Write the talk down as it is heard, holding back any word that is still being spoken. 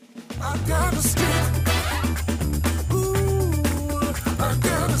I got a stick. Ooh, I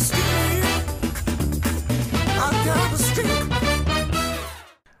got a stick. I got a stick.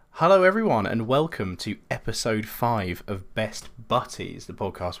 Hello everyone and welcome to episode 5 of Best Butties, the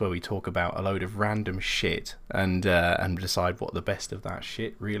podcast where we talk about a load of random shit and decide what the best of that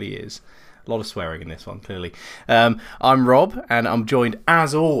shit really is. A lot of swearing in this one, clearly. I'm Rob and I'm joined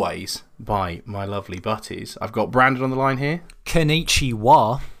as always by my lovely Butties. I've got Brandon on the line here.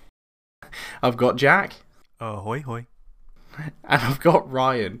 Konnichiwa. I've got Jack. Hoi hoi. And I've got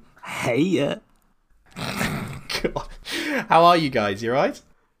Ryan. Hey. God. How are you guys? You right?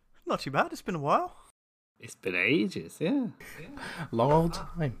 Not too bad, it's been a while. It's been ages, yeah. Long old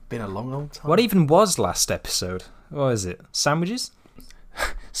time. Been a long old time. What even was last episode? What is it? Sandwiches?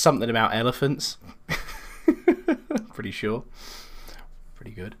 Something about elephants. Pretty sure.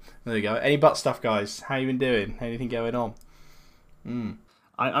 Pretty good. There you go. Any butt stuff, guys? How you been doing? Anything going on?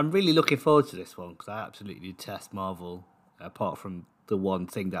 I'm really looking forward to this one because I absolutely detest Marvel, apart from the one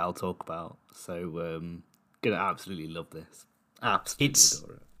thing that I'll talk about. So, gonna absolutely love this. Absolutely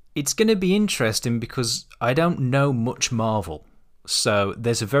adore it. It's going to be interesting because I don't know much Marvel. So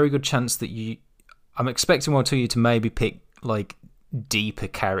there's a very good chance that I'm expecting one or two of you to maybe pick like deeper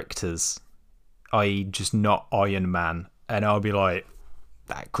characters, i.e. just not Iron Man. And I'll be like,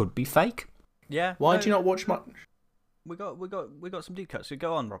 that could be fake. Yeah. Why do you not watch much? We got some deep cuts. So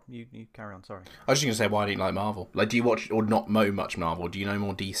go on, Rob. You carry on. Sorry. I was just going to say, why do you like Marvel? Like, do you watch or not know much Marvel? Do you know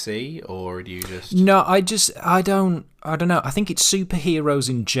more DC or do you just? No, I don't know. I think it's superheroes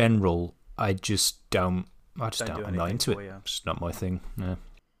in general. I just don't. I'm not into it. It's just not my thing. Yeah.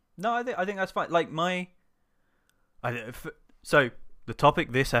 No, I think that's fine. Like so the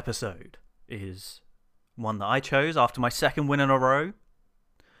topic this episode is one that I chose after my second win in a row.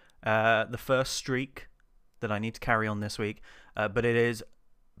 The first streak that I need to carry on this week, but it is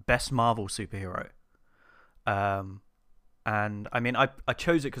best Marvel superhero. And I mean, I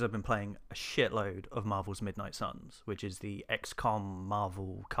chose it because I've been playing a shitload of Marvel's Midnight Suns, which is the XCOM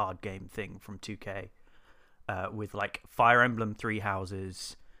Marvel card game thing from 2K, with like Fire Emblem Three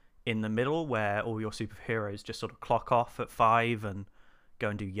Houses in the middle, where all your superheroes just sort of clock off at 5 and go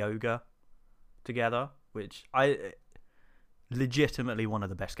and do yoga together, which I legitimately one of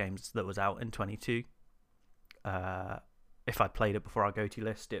the best games that was out in 22. If I'd played it before our go-to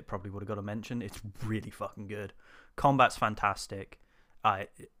list, it probably would have got a mention. It's really fucking good. Combat's fantastic.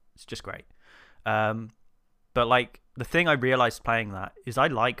 It's just great. But like the thing I realized playing that is I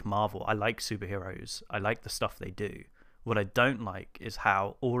like Marvel. I like superheroes. I like the stuff they do. What I don't like is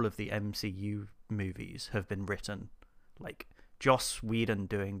how all of the MCU movies have been written. Like Joss Whedon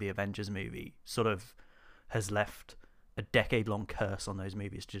doing the Avengers movie sort of has left a decade-long curse on those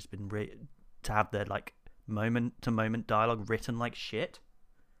movies. Just been to have their like moment-to-moment dialogue written like shit.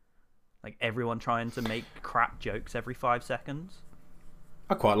 Like everyone trying to make crap jokes every 5 seconds.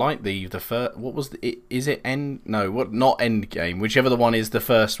 I quite like the first. What was is it End? No, what? Not Endgame. Whichever the one is the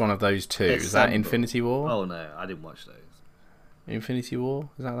first one of those two. Is that Infinity War? Oh no, I didn't watch those. Infinity War?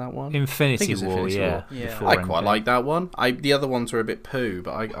 Is that one? Infinity War, Infinity yeah. War. I quite like that one. The other ones were a bit poo,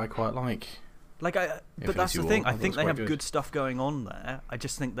 but I quite like. But that's the thing. I think they have good stuff going on there. I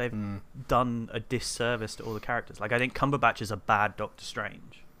just think they've done a disservice to all the characters. Like I think Cumberbatch is a bad Doctor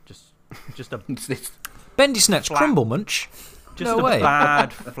Strange. Just a Bendy Snatch Crumble Munch. Just no a way.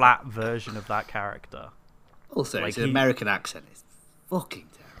 bad flat version of that character. Also, like his American accent is fucking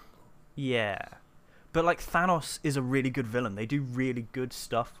terrible. Yeah. But like Thanos is a really good villain. They do really good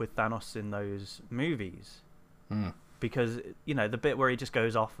stuff with Thanos in those movies. Because, you know, the bit where he just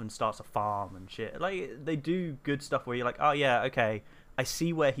goes off and starts a farm and shit. Like, they do good stuff where you're like, oh yeah, okay, I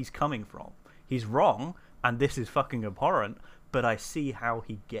see where he's coming from. He's wrong, and this is fucking abhorrent, but I see how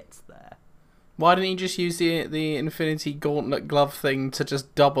he gets there. Why didn't he just use the Infinity Gauntlet glove thing to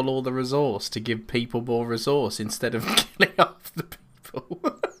just double all the resource to give people more resource instead of killing off the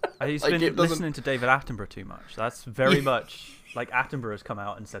people? He's been listening to David Attenborough too much. That's very much like Attenborough has come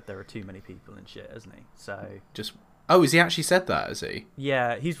out and said there are too many people and shit, hasn't he? So has he actually said that? Has he?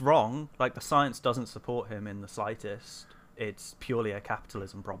 Yeah, he's wrong. Like the science doesn't support him in the slightest. It's purely a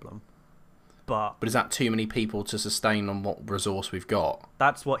capitalism problem. But is that too many people to sustain on what resource we've got?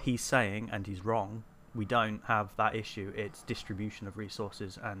 That's what he's saying, and he's wrong. We don't have that issue. It's distribution of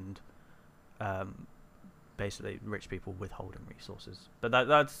resources and basically rich people withholding resources. But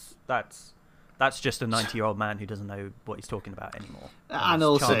that's just a 90-year-old man who doesn't know what he's talking about anymore. And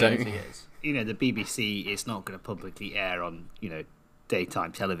also, he is. You know, the BBC is not going to publicly air on, you know,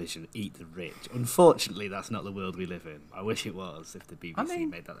 daytime television, eat the rich. Unfortunately, that's not the world we live in. I wish it was, if the BBC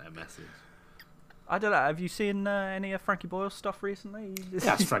made that their message. I don't know. Have you seen any of Frankie Boyle's stuff recently?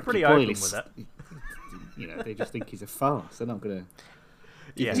 That's He's Frankie pretty Boyle. open with it. You know, they just think he's a farce. They're not gonna.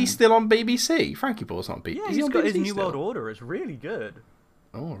 Yeah, Is he still on BBC? Frankie Boyle's not BBC. yeah. Is he He's on got his BBC New still? World Order. It's really good.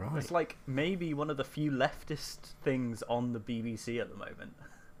 Oh right. It's like maybe one of the few leftist things on the BBC at the moment.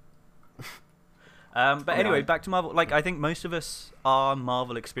 But anyway, back to Marvel. Like, I think most of us are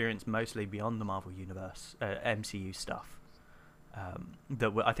Marvel experienced mostly beyond the Marvel universe, MCU stuff.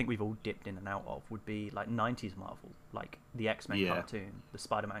 I think we've all dipped in and out of would be like 90s Marvel, like the X-Men cartoon, the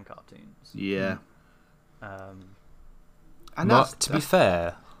Spider-Man cartoons. Yeah. And But to be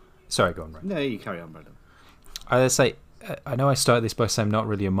fair, sorry, go on, Ray. no, you carry on, Brandon. I say, I know I started this by saying I'm not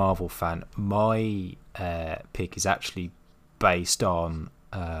really a Marvel fan. My pick is actually based on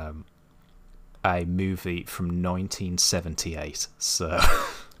a movie from 1978. So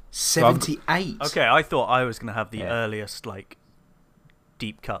 78. Okay, I thought I was going to have the earliest, like,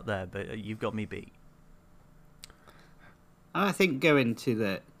 deep cut there, but you've got me beat. I think going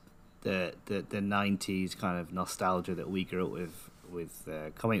to the 90s kind of nostalgia that we grew up with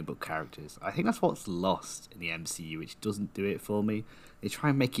comic book characters, I think that's what's lost in the MCU, which doesn't do it for me. They try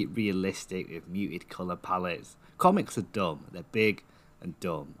and make it realistic with muted colour palettes. Comics are dumb. They're big and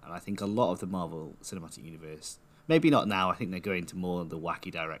dumb. And I think a lot of the Marvel Cinematic Universe, maybe not now, I think they're going to more the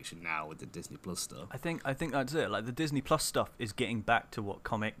wacky direction now with the Disney Plus stuff. I think that's it. Like, the Disney Plus stuff is getting back to what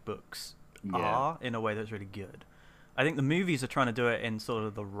comic books are in a way that's really good. I think the movies are trying to do it in sort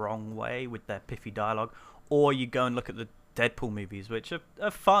of the wrong way with their piffy dialogue. Or you go and look at the Deadpool movies, which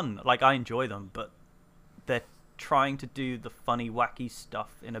are fun. Like, I enjoy them, but they're trying to do the funny, wacky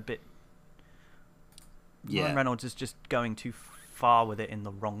stuff in a bit... Ryan Reynolds is just going too far with it in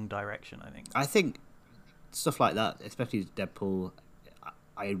the wrong direction, I think. I think stuff like that, especially Deadpool,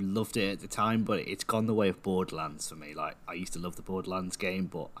 I loved it at the time, but it's gone the way of Borderlands for me. Like, I used to love the Borderlands game,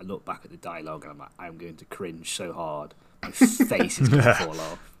 but I look back at the dialogue and I'm like, I'm going to cringe so hard. My face is going to fall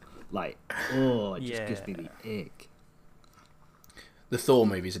off. Like, it just gives me the ick. The Thor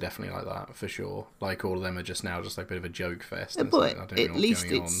movies are definitely like that for sure. Like, all of them are just now just like a bit of a joke fest. Yeah, And but it's like, I don't know what's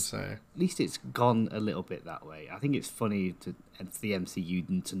going on. So at least it's gone a little bit that way. I think it's funny for the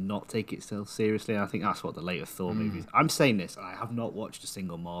MCU to not take itself seriously. And I think that's what the later Thor movies. I'm saying this, and I have not watched a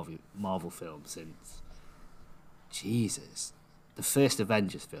single Marvel film since Jesus, the first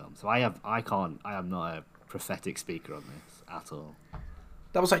Avengers film. So I am not a prophetic speaker on this at all.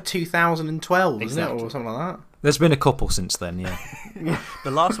 that was like 2012, Exactly. isn't it, or something like that? there's been a couple since then, yeah.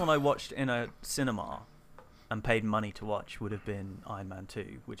 The last one I watched in a cinema and paid money to watch would have been Iron Man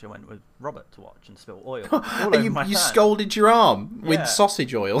 2, which I went with Robert to watch and spill oil all over my You hand. scalded your arm with Yeah.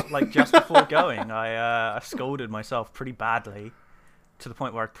 sausage oil. Like, just before going, I scolded myself pretty badly to the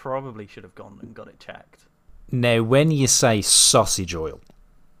point where I probably should have gone and got it checked. Now, when you say sausage oil,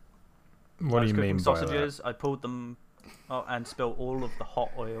 what I do was you cooking mean by sausages, I pulled them and spilled all of the hot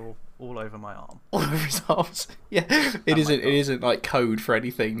oil all over my arm. All over his arms. Yeah, it isn't like code for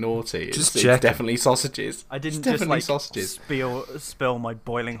anything naughty. Just It's checking. definitely sausages. I didn't It's just definitely like sausages. spill my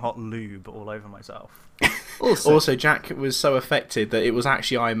boiling hot lube all over myself. Also, Jack was so affected that it was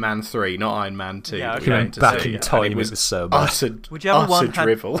actually Iron Man 3, not Iron Man 2. Yeah, that okay. we that? went to Back see, in and time, it it was was so bad. Whichever utter one had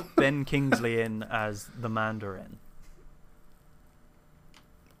drivel. Ben Kingsley in as the Mandarin.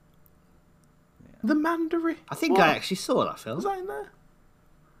 The Mandarin. I think What? I actually saw that film. Was that in there?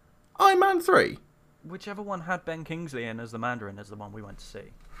 Iron Man 3. Whichever one had Ben Kingsley in as the Mandarin is the one we went to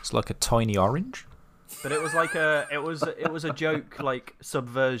see. It's like a tiny orange. But it was like it was a joke, like,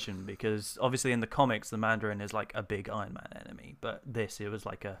 subversion, because obviously in the comics the Mandarin is like a big Iron Man enemy, but it was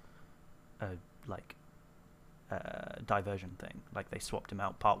like a diversion thing. Like, they swapped him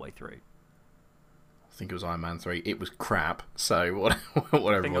out partway through. I think it was Iron Man 3. It was crap. So whatever.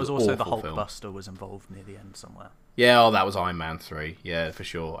 I think it there was also the awful film. Hulkbuster was involved near the end somewhere. Yeah, that was Iron Man 3. Yeah, for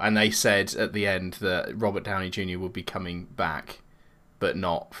sure. And they said at the end that Robert Downey Jr. would be coming back, but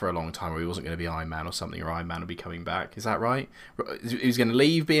not for a long time, or he wasn't going to be Iron Man or something, or Iron Man would be coming back. Is that right? He was going to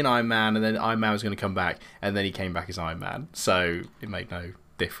leave being Iron Man, and then Iron Man was going to come back, and then he came back as Iron Man. So it made no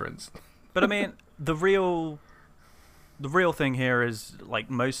difference. But I mean, the real thing here is, like,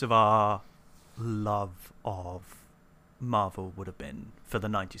 most of our love of Marvel would have been for the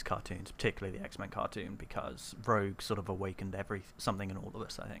 90s cartoons, particularly the X-Men cartoon, because Rogue sort of awakened something in all of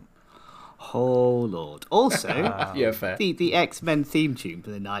us, I think. Oh Lord! Also, Yeah, fair. the X-Men theme tune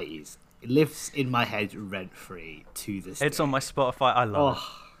for the 90s lives in my head rent free to this. It's day. on my Spotify. I love it.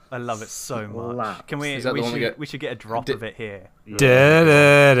 Oh, I love it so much. slaps. Can we? Is that the one we get- We should get a drop of it here.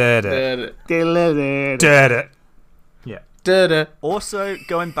 Da-da-da-da. Da-da. Yeah. Da-da. Also,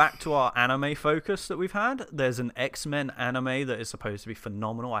 going back to our anime focus that we've had, there's an X-Men anime that is supposed to be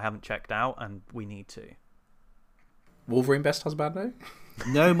phenomenal. I haven't checked out, and we need to. Wolverine best husbando?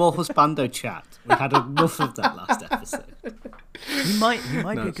 No more husbando chat. We had enough of that last episode. He might be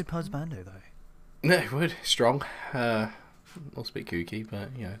a good husbando though. No, it would. Strong. Also a bit kooky, but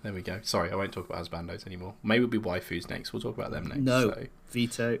there we go. Sorry, I won't talk about husbandos anymore. Maybe it'll be waifus next. We'll talk about them next. No, So.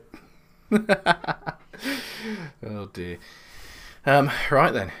 veto. Oh dear.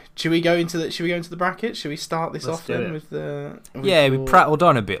 Right then. Should we go into the brackets? Should we start this Let's off do then it. with the? Yeah, we your- prattled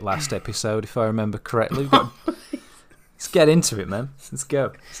on a bit last episode, if I remember correctly. Let's get into it, man. Let's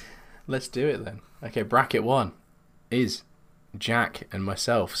go. Let's do it then. Okay, bracket 1 is Jack and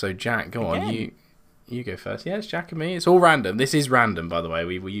myself. So Jack, go on. Again? You go first. Yeah, it's Jack and me. It's all random. This is random, by the way.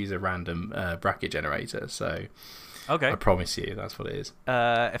 We will use a random bracket generator. So Okay. I promise you, that's what it is.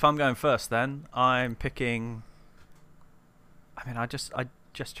 If I'm going first, then I'm picking. I mean, I just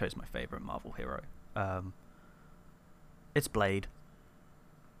chose my favorite Marvel hero. It's Blade.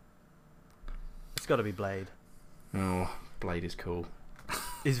 It's got to be Blade. Oh, Blade is cool.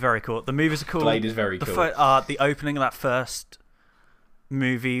 He's very cool. The movies are cool. Blade is very the cool. The opening of that first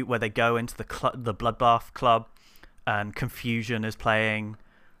movie where they go into the bloodbath club, and Confusion is playing,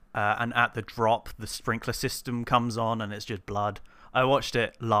 and at the drop the sprinkler system comes on and it's just blood. I watched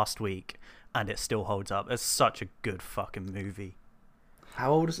it last week and it still holds up. It's such a good fucking movie.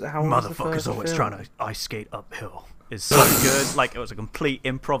 How old is the first Motherfuckers always film? trying to ice skate uphill. Is so good. Like, it was a complete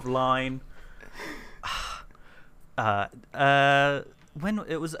improv line. When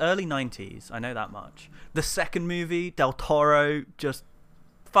it was early 90s, I know that much. The second movie, Del Toro just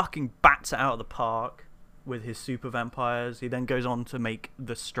fucking bats it out of the park with his super vampires. He then goes on to make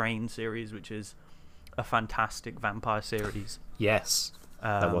the Strain series, which is a fantastic vampire series. Yes,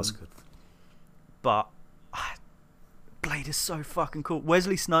 that was good. But Blade is so fucking cool.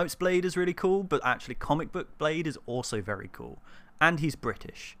 Wesley Snipes' Blade is really cool, but actually comic book Blade is also very cool. And he's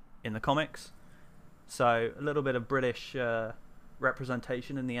British in the comics. So a little bit of British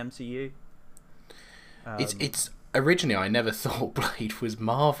representation in the MCU. It's originally I never thought Blade was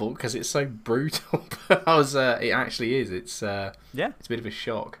Marvel because it's so brutal. But I was it actually is. It's Yeah, it's a bit of a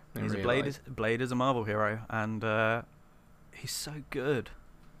shock. I he's realise. Blade is a Marvel hero, and he's so good.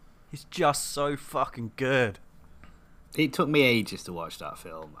 He's just so fucking good. It took me ages to watch that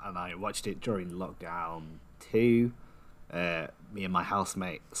film, and I watched it during lockdown 2. Me and my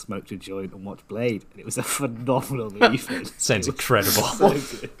housemate smoked a joint and watched Blade, and it was a phenomenal movie. Sounds It was incredible. so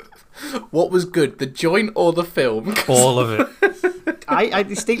good. What was good, the joint or the film? All of it. I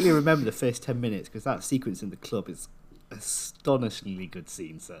distinctly remember the first 10 minutes because that sequence in the club is astonishingly good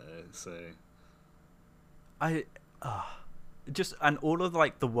scene setter. So Just, and all of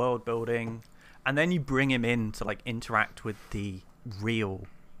like the world building, and then you bring him in to like interact with the real,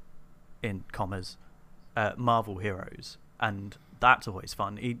 in commas, Marvel heroes, and that's always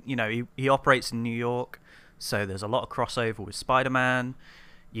fun. He operates in New York, so there's a lot of crossover with Spider-Man.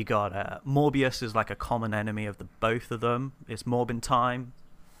 You got Morbius is like a common enemy of the both of them. It's Morbin time.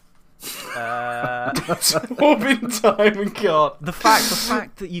 Morbin time, God. The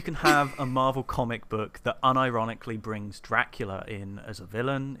fact that you can have a Marvel comic book that unironically brings Dracula in as a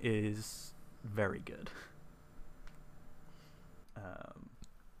villain is very good.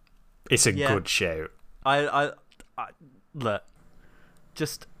 It's a Yeah. good shout. I look,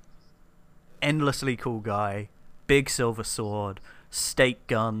 just endlessly cool guy, big silver sword, stake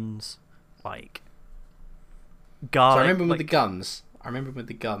guns, like garlic. So I remember him with like, the guns. I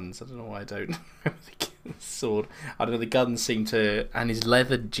don't know why I don't remember the sword. I don't know. The guns seem to, and his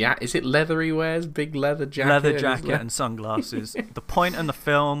leather jacket. Is it leather he wears? Big leather jacket. leather and his jacket and sunglasses. The point in the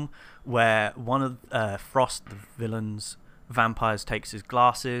film where one of Frost, the villain's vampires, takes his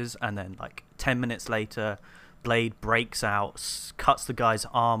glasses, and then like 10 minutes later, Blade breaks out, cuts the guy's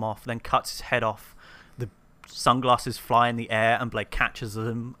arm off, then cuts his head off. The sunglasses fly in the air, and Blade catches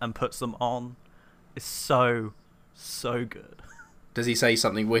them and puts them on. It's so good. Does he say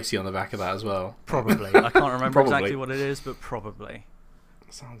something witty on the back of that as well? Probably. I can't remember Probably. exactly what it is, but probably.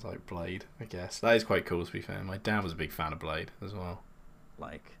 Sounds like Blade, I guess. That is quite cool, to be fair. My dad was a big fan of Blade as well.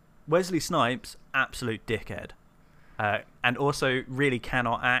 Like, Wesley Snipes, absolute dickhead. And also really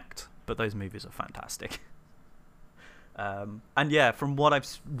cannot act, but those movies are fantastic. And yeah, from what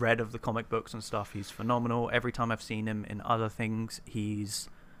I've read of the comic books and stuff, he's phenomenal. Every time I've seen him in other things, he's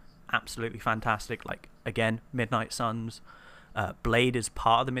absolutely fantastic. Like, again, Midnight Suns. Blade is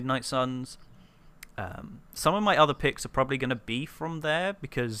part of the Midnight Suns. Some of my other picks are probably going to be from there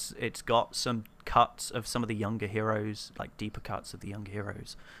because it's got some cuts of some of the younger heroes, like deeper cuts of the younger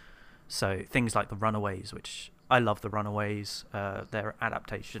heroes. So things like the Runaways, which I love the Runaways. Their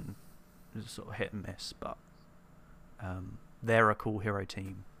adaptation is sort of hit and miss, but they're a cool hero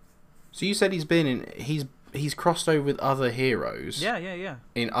team. So you said he's crossed over with other heroes. Yeah.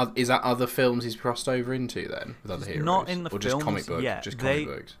 Is that other films he's crossed over into then with other heroes? Not in the or films. just comic books. Yeah, just comic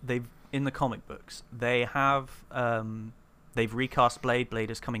books. They've in the comic books. They have they've recast Blade. Blade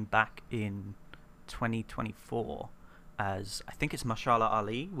is coming back in 2024 as I think it's Mashallah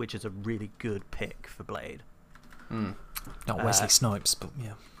Ali, which is a really good pick for Blade. Not Wesley Snipes, but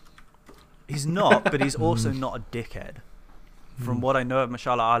yeah. He's not, but he's also not a dickhead. From what I know of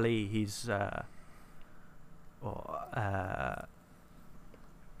Mashallah Ali, he's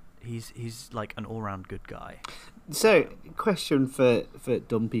like an all-round good guy. So, question for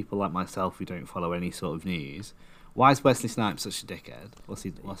dumb people like myself who don't follow any sort of news: why is Wesley Snipes such a dickhead? What's he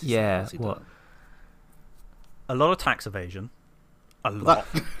done? A lot of tax evasion. A lot.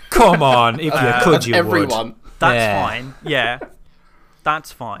 Come on, if you could, you everyone. would. That's fine. Yeah,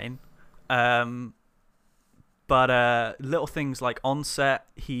 that's fine. But little things like on set,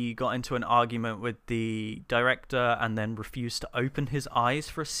 he got into an argument with the director and then refused to open his eyes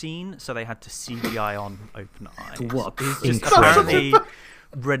for a scene, so they had to CGI on open eyes. What? He's just Incredible. apparently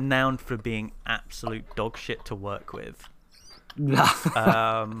renowned for being absolute dog shit to work with.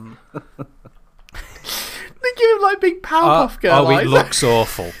 They give him like big Powerpuff Girl eyes. It looks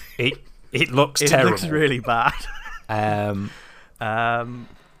awful. It looks It terrible. looks really bad. I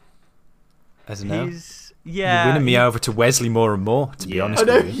don't know. Yeah, You're winning me over to Wesley more and more, to be honest I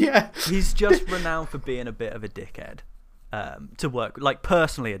know, with you. yeah. he's just renowned for being a bit of a dickhead to work, like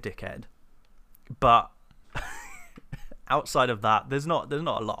personally a dickhead, but outside of that there's not a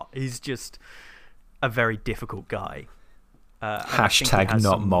lot. He's just a very difficult guy. And I think he Hashtag has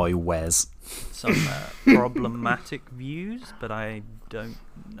not some- my Wes. some problematic views, but I don't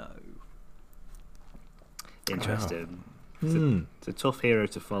know. Interesting. Hmm. It's a tough hero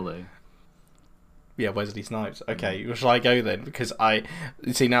to follow. Yeah, Wesley Snipes. Okay, well, shall I go then? Because I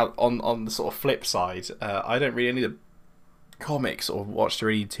see now on the sort of flip side, I don't read any of the comics or watched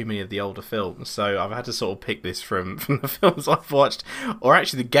really too many of the older films, so I've had to sort of pick this from the films I've watched, or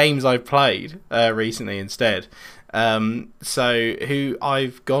actually the games I've played recently instead. So who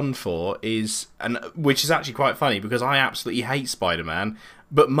I've gone for is, and which is actually quite funny because I absolutely hate Spider-Man,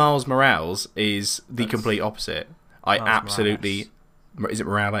 but Miles Morales is the complete opposite. I Miles absolutely. Is it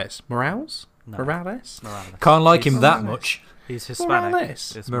Morales? Morales? No. Morales? Can't like him that Morales. much. He's Hispanic.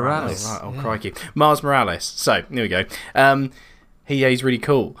 Morales. It's Morales. Oh, right. Oh, crikey. Miles Morales. So, there we go. He's really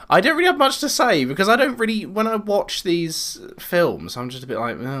cool. I don't really have much to say because I don't really, when I watch these films, I'm just a bit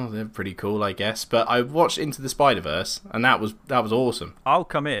like, oh, they're pretty cool, I guess. But I watched Into the Spider-Verse, and that was awesome. I'll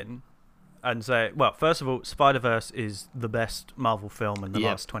come in and say, well, first of all, Spider-Verse is the best Marvel film in the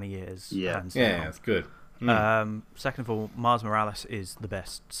last 20 years. Yeah. hands Yeah, down. that's good. Second of all, Miles Morales is the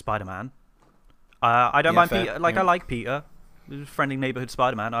best Spider-Man. I don't Yeah, mind fair. Peter. Like, Yeah. I like Peter. Friendly neighborhood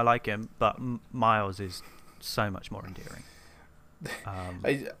Spider-Man. I like him. But Miles is so much more endearing.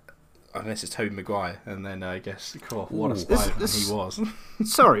 Unless it's Tobey Maguire, and then I guess, cool, what a Ooh. Spider-Man This- he was.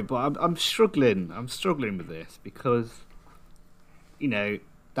 Sorry, but I'm struggling. I'm struggling with this because,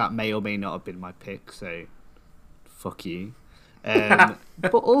 that may or may not have been my pick. So, fuck you.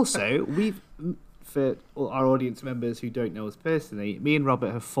 But also, for our audience members who don't know us personally, me and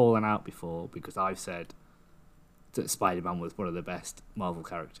Robert have fallen out before because I've said that Spider-Man was one of the best Marvel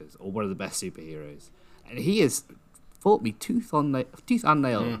characters or one of the best superheroes, and he has fought me tooth and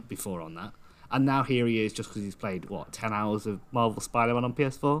nail before on that. And now here he is, just because he's played 10 hours of Marvel Spider-Man on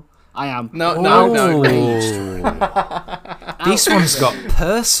PS4. I am No. This one's got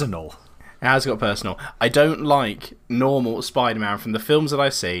personal. It has got personal. I don't like normal Spider-Man from the films that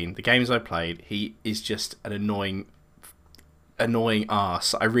I've seen, the games I've played. He is just an annoying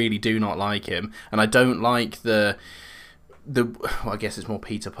arse. I really do not like him, and I don't like the. Well, I guess it's more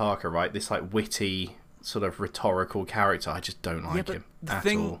Peter Parker, right? This like witty sort of rhetorical character. I just don't like him at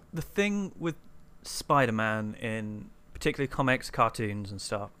all. The thing with Spider-Man in particularly comics, cartoons, and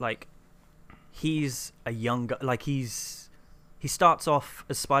stuff, like he's a young guy. Like he starts off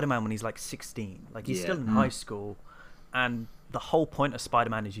as Spider-Man when he's like 16. Like he's still in high school, and the whole point of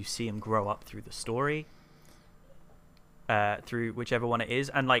Spider-Man is you see him grow up through the story, through whichever one it is,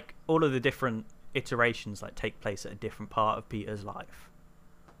 and like all of the different iterations like take place at a different part of Peter's life.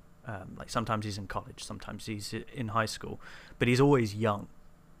 Like sometimes he's in college, sometimes he's in high school, but he's always young,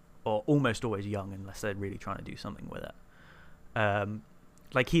 or almost always young, unless they're really trying to do something with it.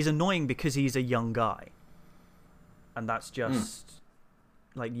 Like he's annoying because he's a young guy, and that's just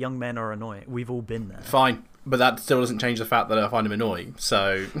like young men are annoying. We've all been there. Fine, but that still doesn't change the fact that I find him annoying.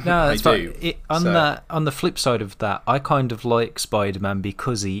 So No, I that's do. fine. On the flip side of that, I kind of like Spider-Man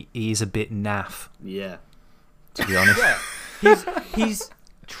because he is a bit naff, Yeah. to be honest. He's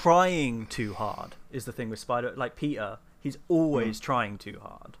trying too hard. Is the thing with Spider? Like Peter, he's always trying too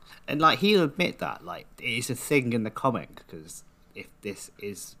hard. And like he'll admit that, like it is a thing in the comic, because if this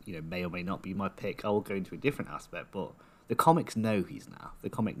is, may or may not be my pick, I will go into a different aspect. But the comics know he's naff. The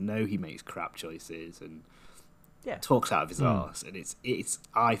comic know he makes crap choices and Yeah. talks out of his arse, and it's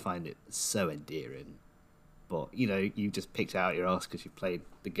I find it so endearing. But you just picked out your arse because you played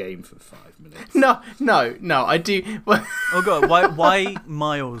the game for 5 minutes. No, I do. Well, Oh god, why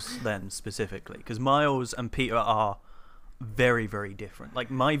Miles then specifically? Because Miles and Peter are very, very different. Like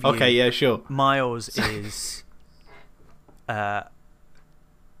my view. okay, yeah, sure. Miles is. I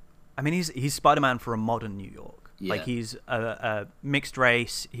mean, he's Spider-Man for a modern New York. Yeah. Like he's a mixed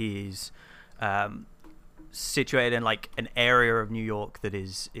race. He's situated in like an area of New York that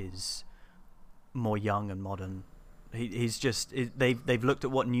is more young and modern. He's just they've looked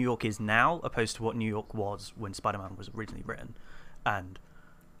at what New York is now opposed to what New York was when Spider-Man was originally written, and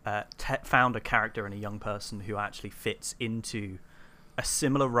found a character and a young person who actually fits into a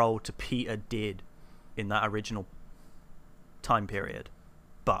similar role to Peter did in that original time period,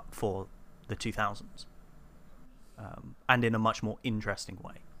 but for the 2000s, and in a much more interesting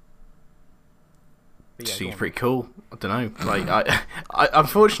way. But yeah, go Seems on. pretty cool. I don't know. Like, I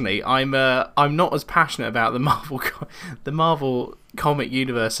unfortunately, I'm not as passionate about the Marvel comic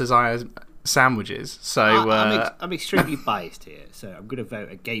universe as I am sandwiches. So I'm extremely biased here, so I'm going to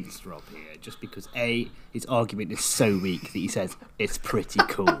vote against Rob here, just because his argument is so weak that he says it's pretty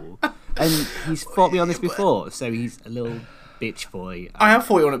cool, and he's fought me on this before, so he's a little bitch boy. I have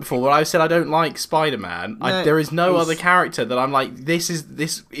fought you on it before, but I said I don't like Spider-Man. No, there is no he's- other character that I'm like, this.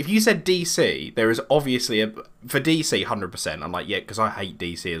 If you said DC, there is obviously for DC 100%. I'm like, yeah, because I hate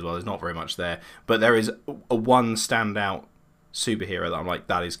DC as well. There's not very much there, but there is a one standout superhero that I'm like,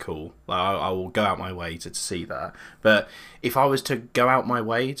 that is cool. Like, I will go out my way to see that. But if I was to go out my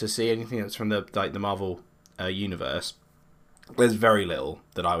way to see anything that's from the Marvel universe, there's very little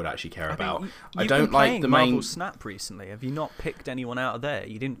that I would actually care about. I You've don't been like playing the main. Marvel Snap recently. Have you not picked anyone out of there?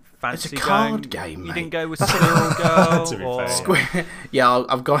 You didn't fancy It's a card going, game, You mate. didn't go with Squirrel Girl To be or fair. Yeah,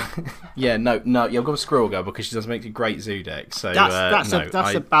 I've got. Yeah, no, I've got Squirrel Girl because she does make a great zoo deck. So That's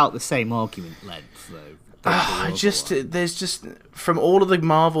no, about the same argument length, though. I just there's just from all of the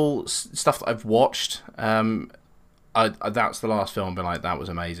Marvel stuff that I've watched, that's the last film. Been like, that was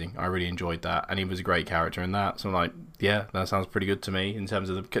amazing. I really enjoyed that, and he was a great character in that. So I'm like, yeah, that sounds pretty good to me in terms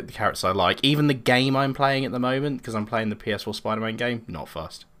of the characters I like. Even the game I'm playing at the moment, because I'm playing the PS4 Spider-Man game, not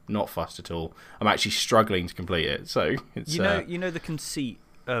fussed at all. I'm actually struggling to complete it. So it's you know the conceit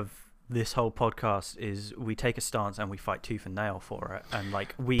of this whole podcast is we take a stance and we fight tooth and nail for it, and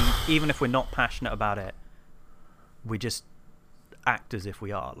like we even if we're not passionate about it, we just act as if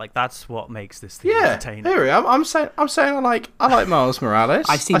we are. Like that's what makes this thing yeah. entertaining. There we are. I'm saying I like Miles Morales.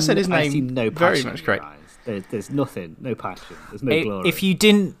 I said his I see name no very passion much in great. your eyes. There's nothing, no passion. There's no glory. If you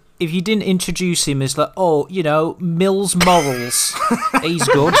didn't introduce him as like, oh, Mills Morals, he's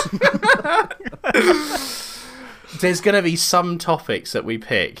good. There's going to be some topics that we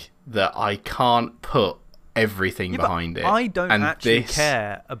pick that I can't put everything Yeah, but behind it. I don't and actually this...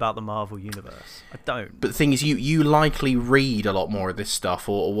 care about the Marvel universe. I don't. But the thing is, you likely read a lot more of this stuff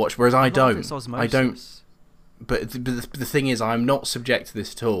or watch, whereas I A lot of don't. it's I don't. osmosis. But the thing is, I'm not subject to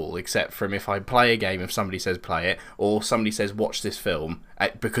this at all, except from if I play a game, if somebody says play it, or somebody says watch this film,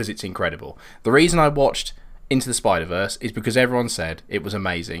 because it's incredible. The reason I watched Into the Spider-Verse is because everyone said it was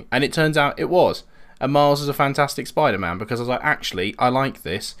amazing, and it turns out it was. And Miles is a fantastic Spider-Man, because I was like, actually, I like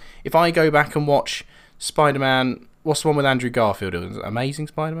this. If I go back and watch Spider-Man, what's the one with Andrew Garfield? It was Amazing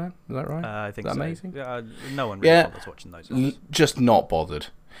Spider-Man, is that right? I think is that so. Amazing? No one really bothers watching those. Films. Just not bothered.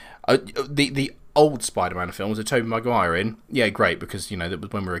 The old Spider-Man films with Tobey Maguire in, yeah, great, because that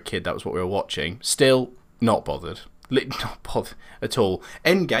was when we were a kid, that was what we were watching. Still not bothered. Not bothered at all.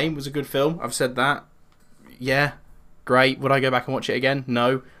 Endgame was a good film, I've said that. Yeah, great. Would I go back and watch it again?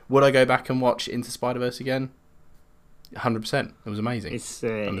 No. Would I go back and watch Into Spider-Verse again? 100%. It was amazing. And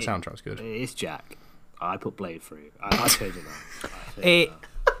the soundtrack's good. It's Jack. I put Blade through. I chose it.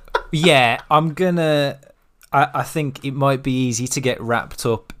 Yeah, I'm gonna. I think it might be easy to get wrapped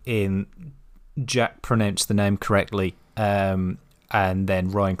up in Jack pronounced the name correctly, and then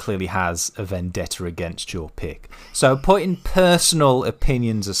Ryan clearly has a vendetta against your pick. So putting personal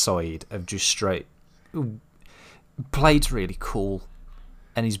opinions aside of just straight, Blade's really cool,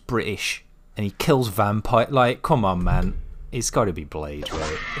 and he's British, and he kills vampire. Like, come on, man. It's got to be Blade,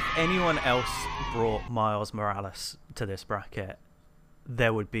 right? If anyone else brought Miles Morales to this bracket,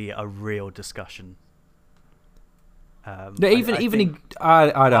 there would be a real discussion. No, I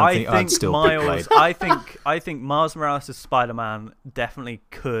don't think I'd still pick Blade. I think Miles Morales' Spider-Man definitely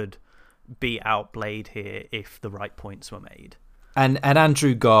could beat out Blade here if the right points were made. And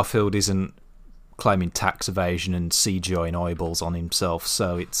Andrew Garfield isn't claiming tax evasion and CGI eyeballs on himself,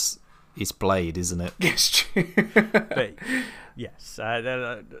 so it's Blade, isn't it? It's true. But yes,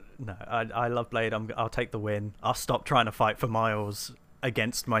 no, I love Blade. I'll take the win. I'll stop trying to fight for Miles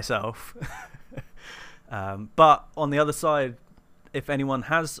against myself. But on the other side, if anyone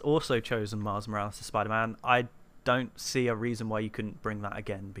has also chosen Miles Morales as Spider-Man, I don't see a reason why you couldn't bring that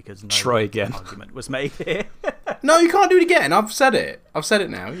again, because no Try again. argument was made here. No, you can't do it again. I've said it. I've said it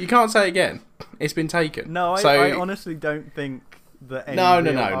now. You can't say it again. It's been taken. No, I honestly don't think that any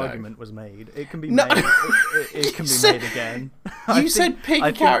argument was made. It can be made. It can be made again. You said pick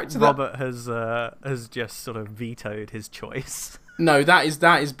a character. Robert has just sort of vetoed his choice. No, that is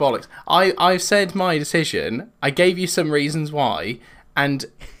bollocks. I've said my decision. I gave you some reasons why, and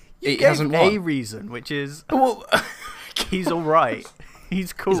it hasn't won. A reason, which is Well, he's all right.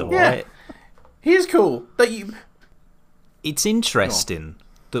 He's cool. He's all right. he is cool. That you. It's interesting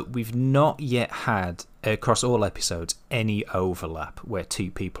that we've not yet had, across all episodes, any overlap where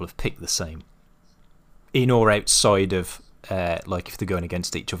two people have picked the same. In or outside of, like, if they're going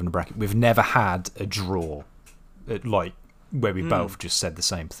against each other in a bracket. We've never had a draw, like, where we both just said the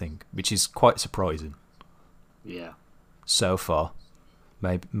same thing, which is quite surprising Yeah. so far.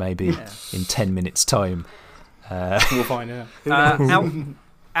 Maybe in 10 minutes' time. We'll find out.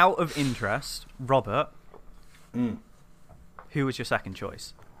 Out of interest, Robert, who was your second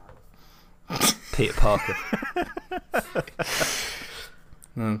choice? Peter Parker.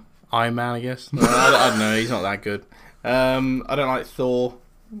 Iron Man, I guess. I don't know. He's not that good. I don't like Thor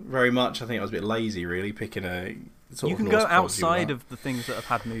very much. I think I was a bit lazy, really, picking a sort You of can Norse go mythology outside one. of the things that have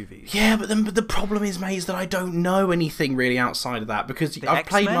had movies. Yeah, but the problem is, mate, is that I don't know anything really outside of that, because The I've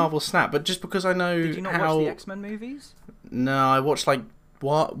played X-Men? Marvel Snap, but just because I know Did you not how... watch the X-Men movies? No, I watched like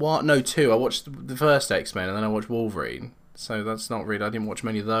what? No, two. I watched the first X-Men and then I watched Wolverine. So that's not really. I didn't watch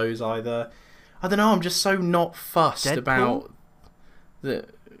many of those either. I don't know. I'm just so not fussed Deadpool? about the.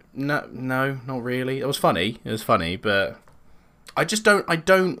 No, not really. It was funny, but I just don't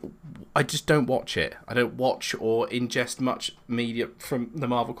watch it. I don't watch or ingest much media from the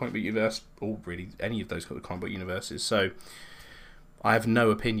Marvel comic book universe, or really any of those comic book universes. So I have no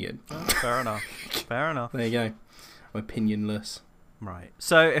opinion. Fair enough. There you go. I'm opinionless. Right.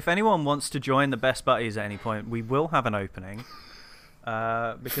 So if anyone wants to join the Best Buddies at any point, we will have an opening.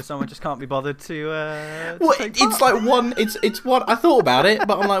 Because someone just can't be bothered to. Well, take it's part. like one. It's one. I thought about it,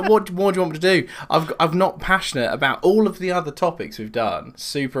 but I'm like, what more do you want me to do? I'm not passionate about all of the other topics we've done.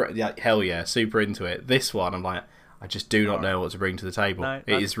 Super, hell yeah, super into it. This one, I'm like, I just do not know what to bring to the table. No, It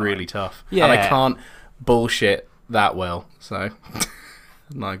that's is really fine. tough, Yeah. and I can't bullshit that well. So,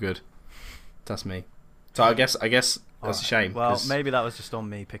 not good. That's me. So I guess that's a shame. Well, 'cause- maybe that was just on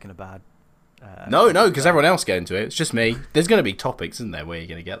me picking a bad. No, because everyone else get into it. It's just me. There's going to be topics, isn't there, where you're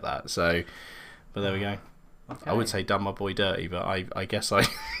going to get that. So, but there we go. Okay. I would say done my boy dirty, but I guess I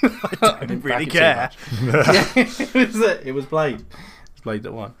don't really care. Yeah, it was Blade. It's Blade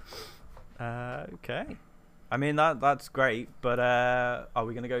that won. Okay. I mean that's great, but are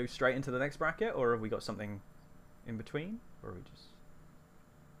we going to go straight into the next bracket, or have we got something in between, or are we just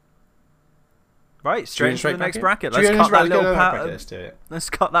right straight into the next bracket? Let's cut that little Let's do it. Let's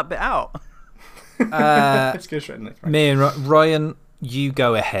cut that bit out. Let's go straight into the next bracket. Me and Ryan, you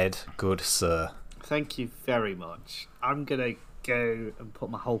go ahead, good sir. Thank you very much. I'm gonna go and put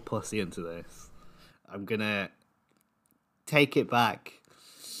my whole pussy into this. I'm gonna take it back.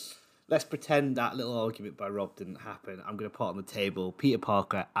 Let's pretend that little argument by Rob didn't happen. I'm gonna put on the table Peter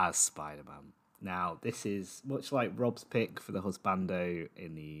Parker as Spider-Man. Now, this is much like Rob's pick for the husbando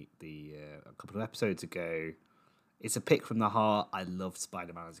in the a couple of episodes ago. It's a pick from the heart. I loved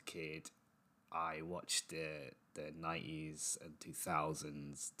Spider-Man as a kid. I watched the 90s and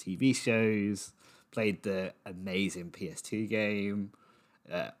 2000s TV shows, played the amazing PS2 game.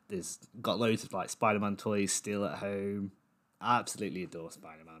 There's got loads of like Spider-Man toys still at home. I absolutely adore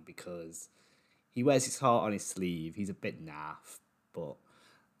Spider-Man because he wears his heart on his sleeve. He's a bit naff, but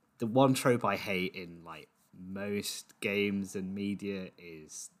the one trope I hate in like most games and media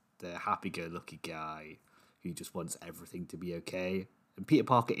is the happy-go-lucky guy who just wants everything to be okay. And Peter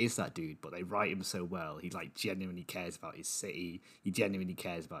Parker is that dude, but they write him so well. He like genuinely cares about his city. He genuinely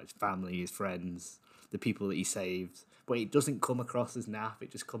cares about his family, his friends, the people that he saved. But it doesn't come across as naff.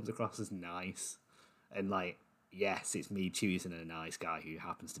 It just comes across as nice. And like yes, it's me choosing a nice guy who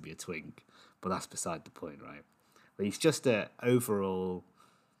happens to be a twink, but that's beside the point, right? But he's just a overall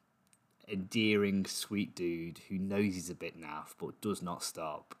endearing, sweet dude who knows he's a bit naff, but does not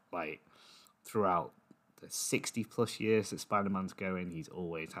stop. Like, throughout the 60-plus years that Spider-Man's going, he's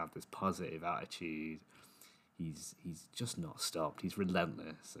always had this positive attitude. He's just not stopped. He's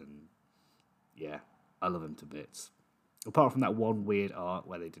relentless, and yeah, I love him to bits. Apart from that one weird arc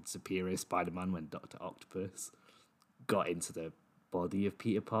where they did Superior Spider-Man when Dr. Octopus got into the body of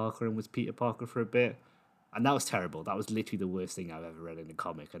Peter Parker and was Peter Parker for a bit. And that was terrible. That was literally the worst thing I've ever read in a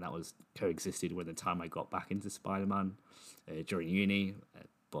comic, and that was coexisted with the time I got back into Spider-Man during uni.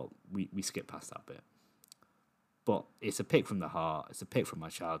 But we skipped past that bit. But it's a pick from the heart. It's a pick from my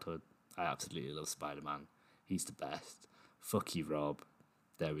childhood. I absolutely love Spider-Man. He's the best. Fuck you, Rob.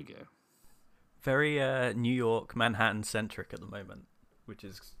 There we go. Very New York, Manhattan centric at the moment, which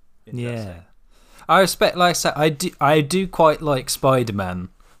is interesting. Yeah, I respect. Like I said, I do quite like Spider-Man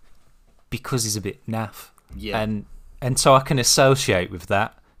because he's a bit naff. Yeah. And so I can associate with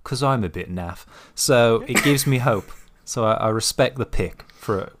that because I'm a bit naff. So it gives me hope. So I respect the pick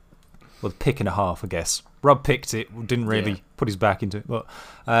for, well, the pick and a half, I guess. Rob picked it, didn't really put his back into it, but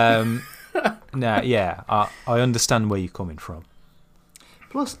I understand where you're coming from.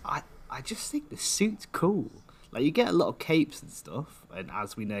 Plus, I just think the suit's cool. Like, you get a lot of capes and stuff, and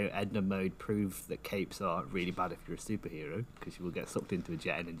as we know, Edna Mode proved that capes are really bad if you're a superhero, because you will get sucked into a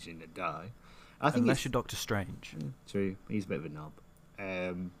jet engine and die. I think Unless you're Doctor Strange. True, he's a bit of a knob.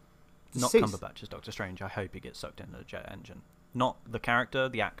 Not suit's- Cumberbatch as Doctor Strange. I hope he gets sucked into a jet engine. Not the character,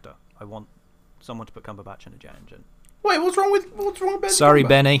 the actor. I want someone to put Cumberbatch in a jet engine. Wait, what's wrong with Benny? Sorry, Cumberbatch?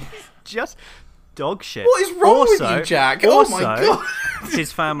 Benny. Just dog shit. What is wrong with you, Jack? Oh my God.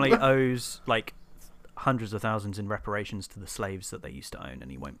 His family owes like hundreds of thousands in reparations to the slaves that they used to own,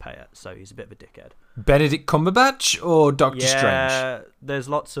 and he won't pay it. So he's a bit of a dickhead. Benedict Cumberbatch or Doctor Strange? Yeah, there's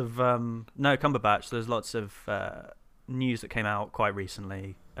lots of no Cumberbatch. There's lots of news that came out quite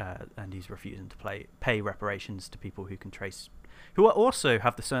recently, and he's refusing to pay reparations to people who also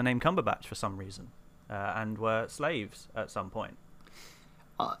have the surname Cumberbatch for some reason, and were slaves at some point.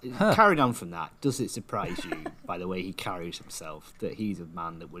 Carrying on from that, does it surprise you by the way he carries himself that he's a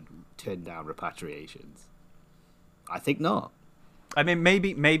man that would turn down repatriations? I think not. I mean,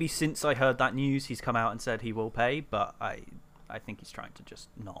 maybe since I heard that news, he's come out and said he will pay, but I think he's trying to just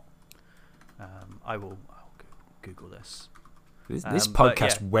not. I'll Google this. This but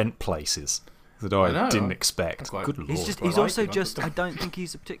podcast yeah. went places that I know. I didn't expect. Quite- Good lord. He's also just. I don't think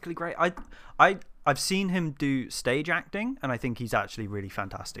he's particularly great. I've seen him do stage acting, and I think he's actually really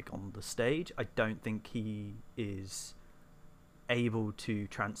fantastic on the stage. I don't think he is able to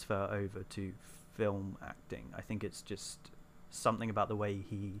transfer over to film acting. I think it's just something about the way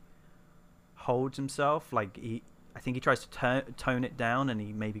he holds himself. Like I think he tries to tone it down, and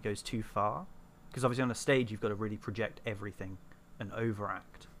he maybe goes too far. Because obviously on a stage you've got to really project everything and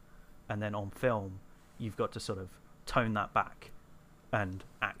overact, and then on film you've got to sort of tone that back and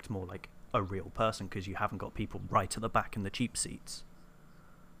act more like a real person, because you haven't got people right at the back in the cheap seats.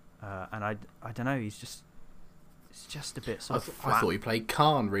 And I don't know. It's just a bit sort of I flat. thought he played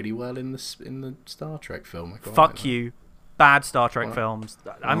Khan really well in the Star Trek film. I quite like Fuck that. you. Bad Star Trek What? films.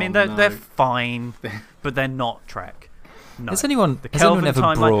 I Oh, mean, they're no. fine, but they're not Trek. No. Has anyone The ever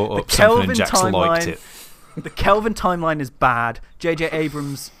timeline- brought the up something Kelvin and Jack's liked timeline- it? The Kelvin timeline is bad. J.J.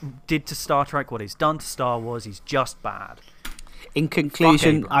 Abrams did to Star Trek what he's done to Star Wars. He's just bad. In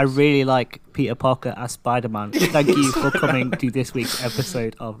conclusion, I Abrams. really like Peter Parker as Spider-Man. Thank you for coming to this week's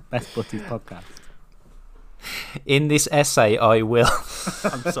episode of Best Buddies Podcast. In this essay, I will.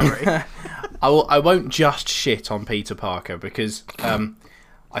 I'm sorry. I won't just shit on Peter Parker, because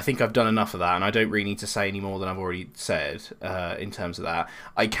I think I've done enough of that, and I don't really need to say any more than I've already said in terms of that.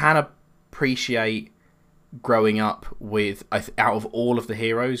 I can appreciate growing up with, out of all of the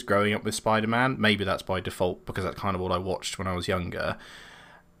heroes, growing up with Spider-Man. Maybe that's by default, because that's kind of what I watched when I was younger.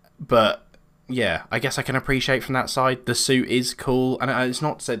 But yeah, I guess I can appreciate from that side. The suit is cool, and it's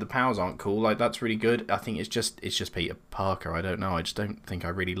not to say the powers aren't cool. Like, that's really good. I think it's just Peter Parker. I don't know. I just don't think I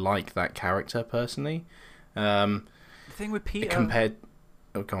really like that character personally. The thing with Peter, Compared,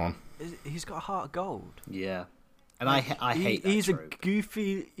 oh, go on. is he's got a heart of gold. Yeah, and I hate that He's trope. a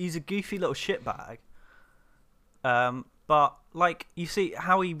goofy little shitbag. But like, you see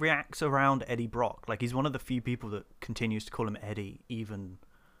how he reacts around Eddie Brock. Like, he's one of the few people that continues to call him Eddie, even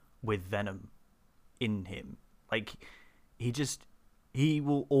with Venom in him. Like, he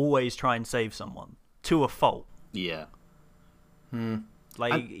will always try and save someone to a fault. Yeah.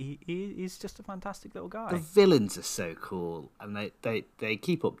 Like, he's just a fantastic little guy. The villains are so cool, and they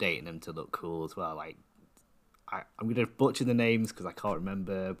keep updating them to look cool as well. Like, I'm going to butcher the names because I can't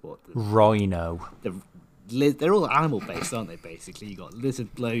remember, but Rhino. they're all animal based, aren't they? Basically, you got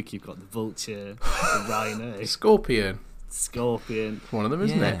lizard bloke, you've got the vulture, the rhino, Scorpion. One of them,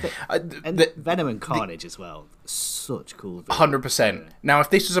 isn't Yeah. it? and Venom and Carnage as well. Such cool. villains. 100%. Now, if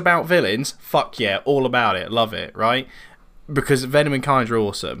this was about villains, fuck yeah, all about it, love it, right? Because Venom and Carnage are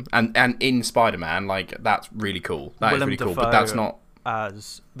awesome, and in Spider-Man, like, that's really cool. That is Willem really cool, Dafoe but that's not.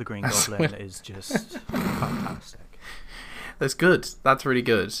 as the Green Goblin is just fantastic. That's good. That's really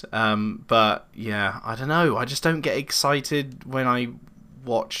good. But yeah, I don't know. I just don't get excited when I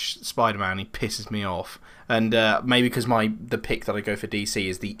watch Spider-Man. He pisses me off, and maybe because the pick that I go for DC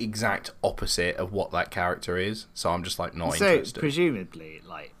is the exact opposite of what that character is. So I'm just like not So interested. presumably,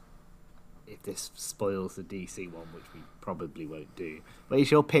 like, if this spoils the DC one, which we probably won't do, but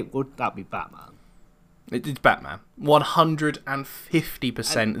is your pick? Would that be Batman? It's Batman.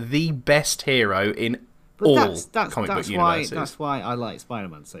 150% the best hero in But all that's comic book why universes. that's why I like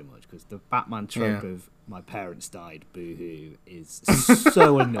Spider-Man so much, because the Batman trope Yeah. of my parents died, boo-hoo, is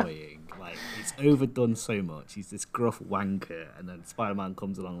so annoying. Like, it's overdone so much. He's this gruff wanker, and then Spider-Man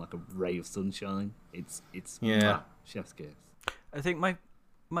comes along like a ray of sunshine. It's Yeah. chef's kiss. I think my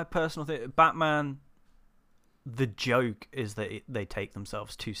personal thing, Batman, the joke is that they take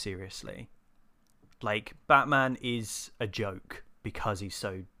themselves too seriously. Like, Batman is a joke because he's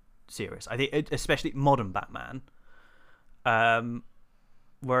so serious. I think, especially modern Batman.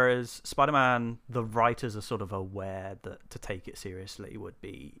 Whereas Spider-Man, the writers are sort of aware that to take it seriously would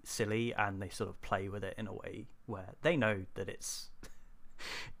be silly, and they sort of play with it in a way where they know that it's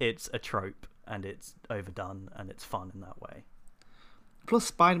a trope and it's overdone and it's fun in that way. Plus,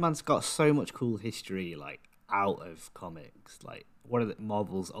 Spider-Man's got so much cool history, like, out of comics. Like, one of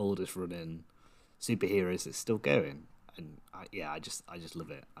Marvel's oldest running superheroes that's still going. And I just love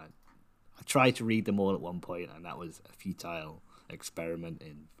it. I tried to read them all at one point, and that was a futile experiment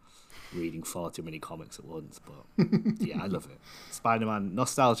in reading far too many comics at once. But yeah, I love it. Spider-Man,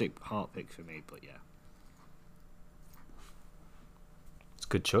 nostalgic heart pick for me, but yeah. It's a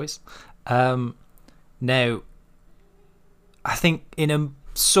good choice. Now, I think in a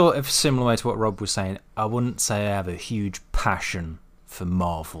sort of similar way to what Rob was saying, I wouldn't say I have a huge passion for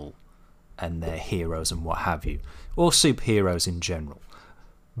Marvel and their heroes and what have you, or superheroes in general.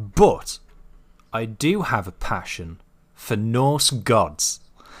 But I do have a passion for Norse gods.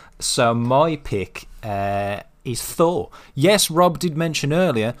 So my pick is Thor. Yes, Rob did mention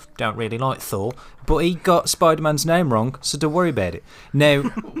earlier, don't really like Thor, but he got Spider-Man's name wrong, so don't worry about it.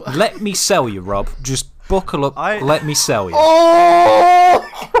 Now, let me sell you, Rob. Just buckle up, let me sell you.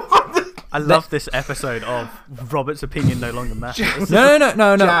 I love this episode of Robert's opinion no longer matters. No,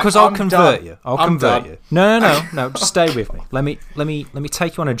 because I'll I'm convert done. you. I'll I'm convert done. you. No, just stay with me. Let me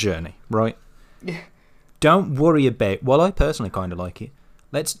take you on a journey, right? Yeah. Don't worry about, well, I personally kind of like it.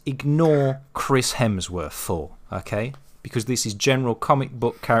 Let's ignore Chris Hemsworth Thor, okay? Because this is general comic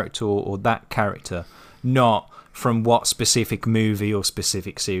book character or that character, not from what specific movie or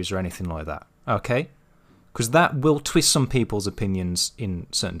specific series or anything like that, okay? Because that will twist some people's opinions in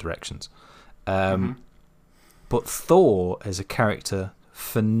certain directions. But Thor as a character,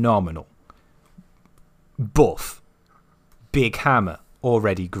 phenomenal. Buff. Big hammer,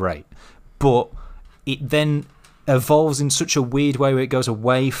 already great. But it then evolves in such a weird way where it goes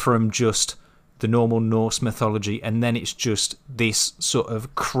away from just the normal Norse mythology, and then it's just this sort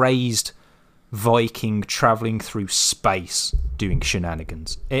of crazed Viking travelling through space doing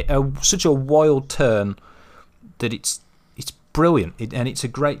shenanigans. Such a wild turn that it's brilliant, and it's a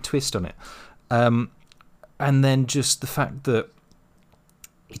great twist on it. And then just the fact that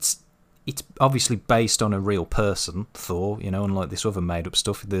it's obviously based on a real person, Thor, unlike this other made up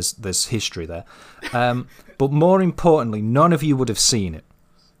stuff. There's history there. But more importantly, none of you would have seen it,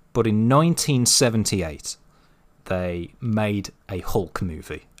 but in 1978 they made a Hulk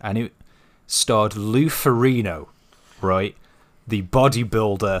movie, and it starred Lou Ferrigno, right, the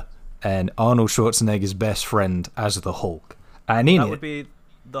bodybuilder and Arnold Schwarzenegger's best friend as the Hulk. And in That it, would be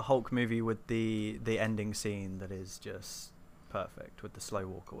the Hulk movie with the ending scene that is just perfect with the slow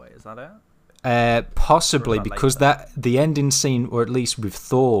walk away. Is that it? Possibly, Or is that because later? the ending scene, or at least with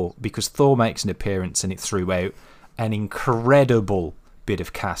Thor, because Thor makes an appearance and it threw out an incredible bit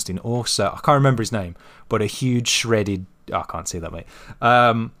of casting. Also, I can't remember his name, but a huge shredded. I can't see that, mate.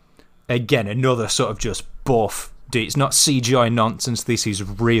 Again, another sort of just buff. Dude, it's not CGI nonsense. This is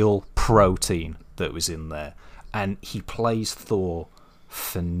real protein that was in there, and he plays Thor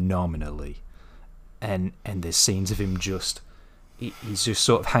phenomenally. And there's scenes of him just he's just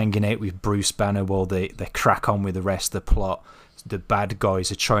sort of hanging out with Bruce Banner while they crack on with the rest of the plot. The bad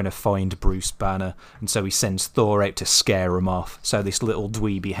guys are trying to find Bruce Banner, and so he sends Thor out to scare him off. So this little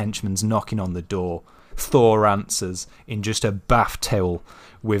dweeby henchman's knocking on the door. Thor answers in just a bath towel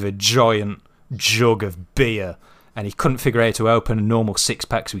with a giant jug of beer, and he couldn't figure out how to open a normal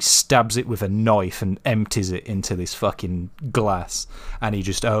six-pack, so he stabs it with a knife and empties it into this fucking glass, and he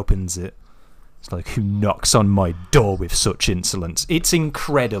just opens it. It's like, who knocks on my door with such insolence? It's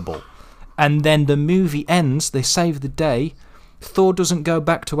incredible. And then the movie ends, they save the day. Thor doesn't go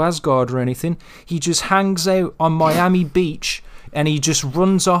back to Asgard or anything. He just hangs out on Miami Beach, and he just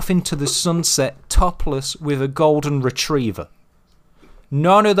runs off into the sunset topless with a golden retriever.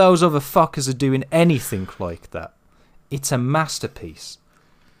 None of those other fuckers are doing anything like that. It's a masterpiece.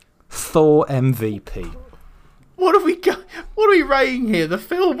 Thor MVP. What are we rating here? The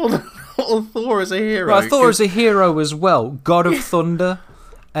film or Thor as a hero? Well, Thor as a hero as well. God of Thunder.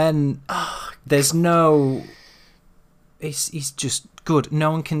 And there's no... He's just good.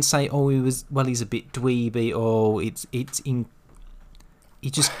 No one can say, oh, he's a bit dweeby, or he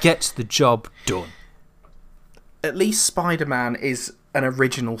just gets the job done. At least Spider-Man is an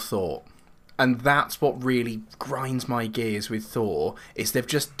original thought. And that's what really grinds my gears with Thor, is they've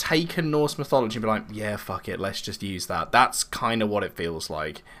just taken Norse mythology and be like, yeah, fuck it, let's just use that. That's kind of what it feels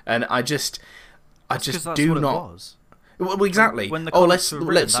like. And I just do not... Was. Well, exactly. When the comics were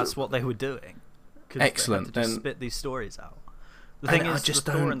written, that's what they were doing. Excellent. They had to just spit these stories out. The thing is, the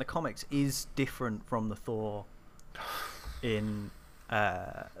Thor in the comics is different from the Thor in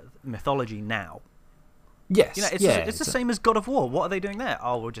mythology now. Yes, You know, it's the same as God of War. What are they doing there?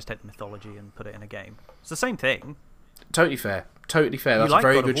 Oh, we'll just take the mythology and put it in a game. It's the same thing. Totally fair. That's like a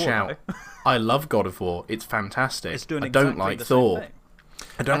very God of good War, shout. I love God of War. It's fantastic. It's doing I don't exactly like the same Thor. thing.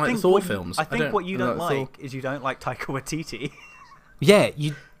 I don't like the Thor films. I think what you don't like Thor. is you don't like Taika Waititi. Yeah,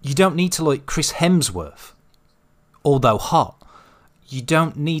 you don't need to like Chris Hemsworth, although hot. You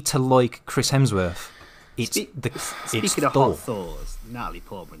don't need to like Chris Hemsworth. It's Speaking of Thor. hot Thors, Natalie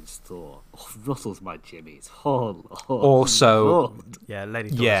Portman's Thor. Oh, Russell's my Jimmy. It's Also, Lord. Yeah, Lady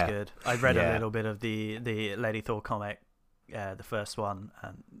Thor's good. I read a little bit of the Lady Thor comic, the first one,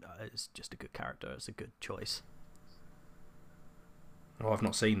 and it's just a good character. It's a good choice. Oh, I've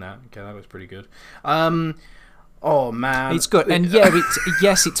not seen that. Okay, that was pretty good. Oh man, it's good, and yeah,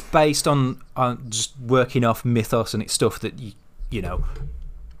 it's based on just working off mythos and it's stuff that you know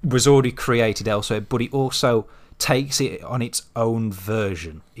was already created elsewhere, but it also takes it on its own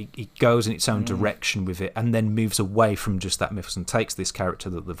version. It goes in its own direction with it, and then moves away from just that mythos and takes this character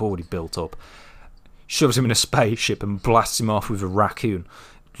that they've already built up, shoves him in a spaceship, and blasts him off with a raccoon.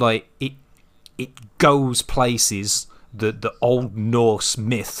 Like it goes places that the old Norse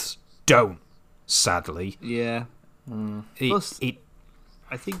myths don't. Sadly, Yeah. Plus,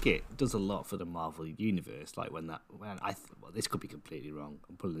 I think it does a lot for the Marvel universe. Like this could be completely wrong.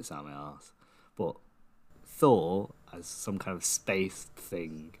 I'm pulling this out of my arse, but Thor, as some kind of space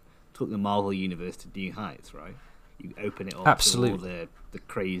thing, took the Marvel universe to new heights. Right? You open it up Absolutely. to all the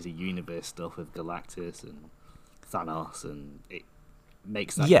crazy universe stuff with Galactus and Thanos, and it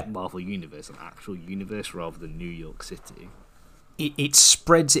makes that Marvel universe an actual universe rather than New York City. It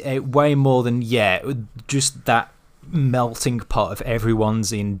spreads it out way more than just that melting pot of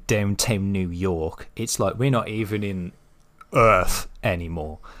everyone's in downtown New York. It's like we're not even in Earth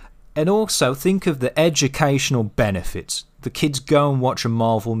anymore. And also think of the educational benefits. The kids go and watch a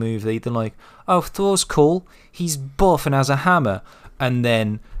Marvel movie, they're like, oh, Thor's cool, he's buff and has a hammer. And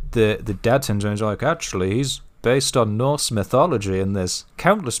then the dad turns around and is like, actually, he's based on Norse mythology, and there's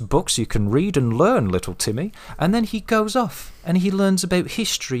countless books you can read and learn, little Timmy. And then he goes off and he learns about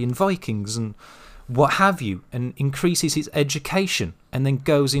history and Vikings and what have you, and increases his education, and then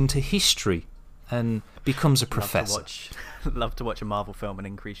goes into history and becomes a professor. Love to watch a Marvel film and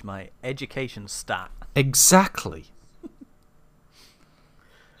increase my education stat. Exactly.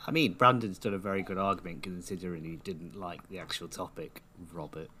 I mean, Brandon's done a very good argument considering he didn't like the actual topic,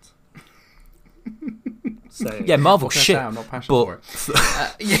 Robert. So Yeah, Marvel What can I shit. say? I'm not passionate for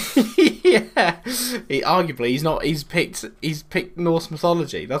it. Yeah, He's picked Norse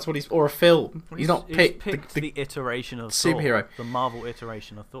mythology. That's what or a film. He's not picked the iteration of superhero. Thor, the Marvel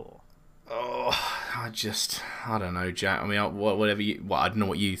iteration of Thor. Oh, I don't know, Jack. I mean, whatever I don't know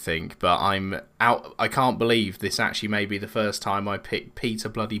what you think, but I'm out. I can't believe this actually may be the first time I picked Peter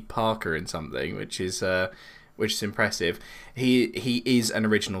bloody Parker in something, which is impressive. He is an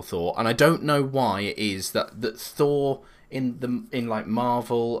original Thor, and I don't know why it is that Thor in like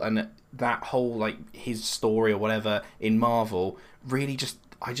Marvel and that whole like his story or whatever in Marvel really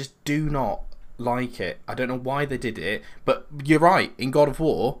I just do not like it. I don't know why they did it, but you're right. In God of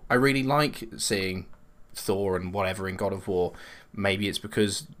War, I really like seeing Thor and whatever in God of War. Maybe it's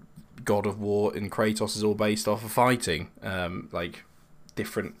because God of War and Kratos is all based off of fighting, like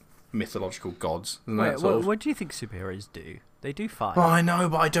different mythological gods. And that sort of... What do you think superheroes do? They do fight. Oh, I know,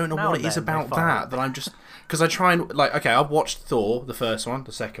 but I don't know Now what and it is then they about fight. that I'm just... Because I try and... Like, okay, I've watched Thor, the first one,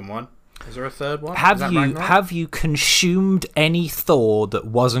 the second one. Is there a third one? Is Have that you Ragnarok? have you consumed any Thor that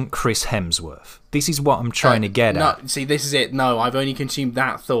wasn't Chris Hemsworth? This is what I'm trying to get no, at. see, this is it. No, I've only consumed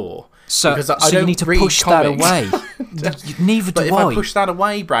that Thor. So, because I so you don't need to read push comics. that away. Neither But do if I. I push that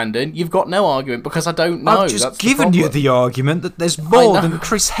away, Brandon, you've got no argument because I don't know. I've just That's given you problem. the argument that there's more know. than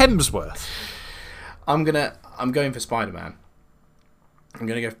Chris Hemsworth. I'm going for Spider-Man. I'm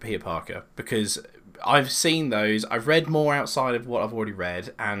gonna go for Peter Parker because I've seen those. I've read more outside of what I've already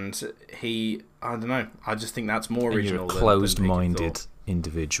read, and I don't know. I just think that's more You're original. a than closed-minded Peter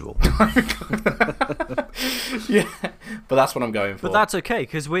individual. Thor. Yeah, but that's what I'm going for. But that's okay,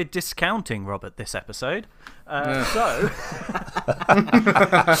 because we're discounting Robert this episode. So...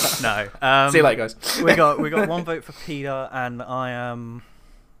 no. See you later, guys. we got one vote for Peter, and I am...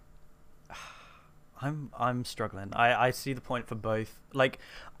 I'm struggling. I see the point for both. Like,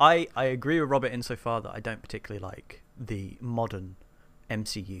 I agree with Robert insofar that I don't particularly like the modern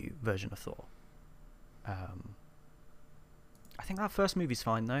MCU version of Thor. I think that first movie's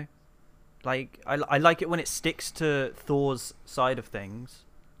fine though. Like, I like it when it sticks to Thor's side of things.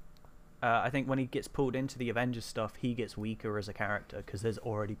 I think when he gets pulled into the Avengers stuff, he gets weaker as a character because there's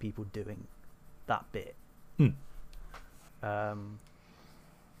already people doing that bit.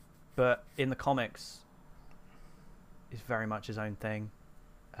 But in the comics, it's very much his own thing.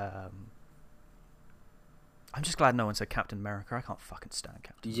 I'm just glad no one said Captain America. I can't fucking stand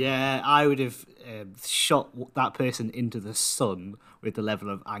Captain. Yeah, I would have shot that person into the sun with the level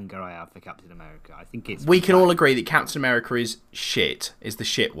of anger I have for Captain America. I think it's... We can all agree that Captain America is shit. Is the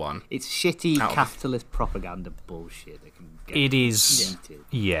shit one. It's shitty Out of- capitalist propaganda bullshit. That can get It is... yeeted.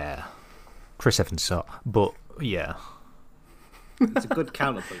 Yeah. Chris Evans is hot. But, yeah. It's a good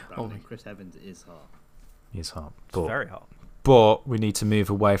counterpoint, Brandon. Chris Evans is hot. He's hot. It's very hot. But we need to move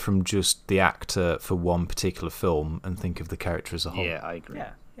away from just the actor for one particular film and think of the character as a whole. Yeah, I agree.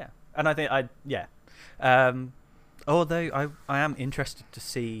 Yeah. And I think although I am interested to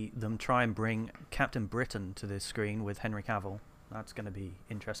see them try and bring Captain Britain to the screen with Henry Cavill. That's going to be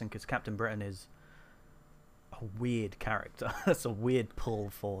interesting because Captain Britain is a weird character. That's a weird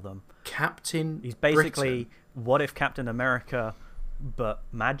pull for them. Captain. He's basically Britain. what if Captain America, but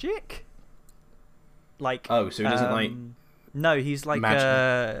magic? Like, Oh, so he doesn't like. No, he's like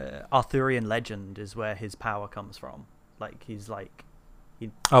Magic. Arthurian legend is where his power comes from. Like, he's like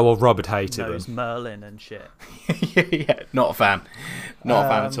Oh, well, Robert hated knows him. Merlin and shit. Yeah, not a fan. Not a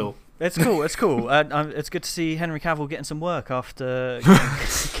fan at all. It's cool. It's cool. It's good to see Henry Cavill getting some work after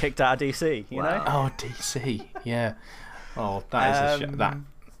getting kicked out of DC. You know. Oh, DC. Yeah. Oh, that is a shit. That.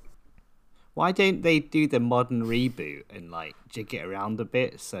 Why don't they do the modern reboot and like jig it around a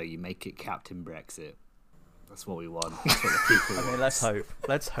bit so you make it Captain Brexit? That's what we want. That's what the people I mean, want. let's hope.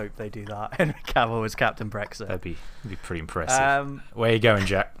 Let's hope they do that. Henry Cavill as Captain Brexit. That'd be pretty impressive. Um, Where you going,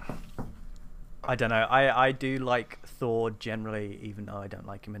 Jack? I don't know. I do like Thor generally, even though I don't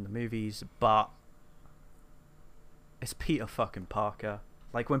like him in the movies. But it's Peter fucking Parker.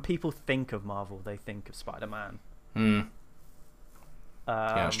 Like, when people think of Marvel, they think of Spider-Man. Yeah,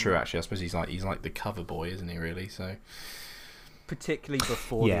 that's true. Actually, I suppose he's like the cover boy, isn't he? Really? So. Particularly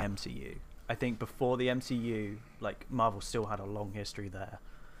before Yeah. the MCU. I think before the MCU, like, Marvel still had a long history there,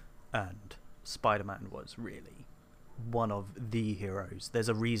 and Spider-Man was really one of the heroes. There's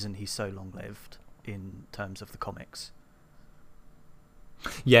a reason he's so long-lived in terms of the comics.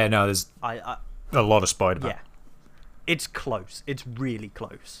 Yeah, no, there's I a lot of Spider-Man. yeah, it's close. It's really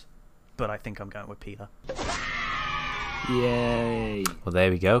close, but I think I'm going with Peter. Yay! Well,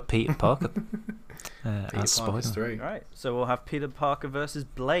 there we go. Peter Parker. Peter as Parker's Spider. through. All right, so we'll have Peter Parker versus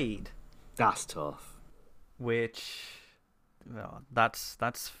Blade, That's tough. which that's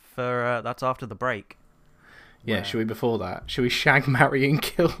after the break. Yeah. Wow. Should we before that? Should we shag, marry, and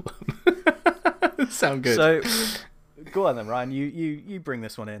kill them? Sound good. So, go on then, Ryan. You bring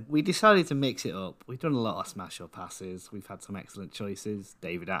this one in. We decided to mix it up. We've done a lot of smash or passes. We've had some excellent choices.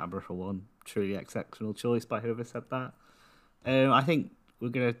 David Attenborough for one. Truly exceptional choice by whoever said that. I think we're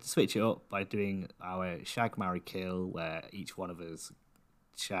going to switch it up by doing our shag, marry, kill, where each one of us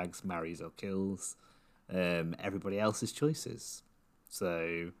shags, marries, or kills everybody else's choices.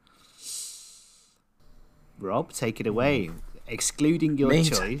 So, Rob, take it away. Excluding your Me?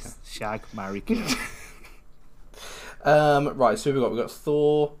 choice, shag, marry, kill. Right. So we've got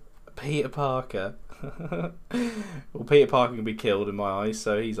Thor Peter Parker. Well, Peter Parker can be killed in my eyes,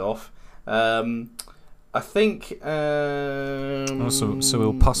 so he's off. I think. So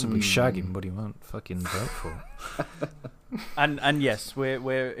we'll possibly shag him, but he won't fucking vote for it. And yes,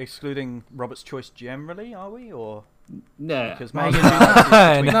 we're excluding Robert's choice generally, are we? Or No, because Megan Newton is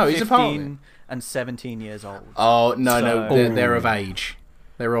between No, he's a part of 15 and 17 years old. Oh no, no, So- they're of age.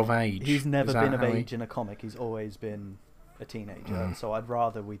 They're of age. He's never Is that been of how he- age in a comic. He's always been a teenager. So I'd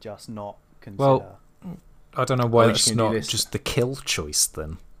rather we just not consider. Well, I don't know why Or we that's can do not this. just the kill choice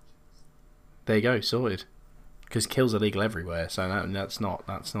then. There you go, sorted. Because kills are legal everywhere, so that's not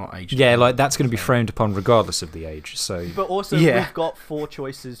age. Yeah, like that's going to be frowned upon regardless of the age. So, but also Yeah. we've got 4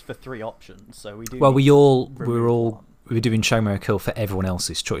 choices for 3 options, so we do. well, need to remove we're doing Shag, Marry, Kill for everyone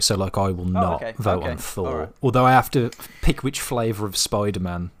else's choice. So, like, I will not okay, vote okay, on Thor. alright. Although I have to pick which flavour of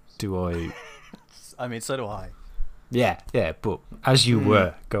Spider-Man do I. one. I mean, so do I. Yeah, but as you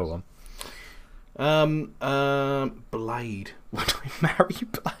were, go on. Blade. Would I marry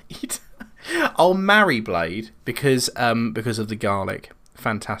Blade? I'll marry Blade because of the garlic.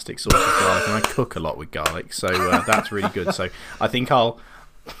 Fantastic source of garlic, and I cook a lot with garlic, so that's really good. So I think I'll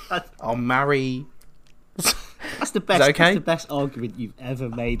marry. that's the best. okay? That's the best argument you've ever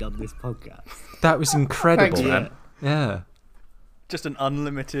made on this podcast. That was incredible. Thanks, man. Yeah. Just an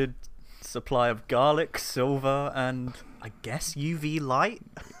unlimited supply of garlic, silver, and I guess UV light.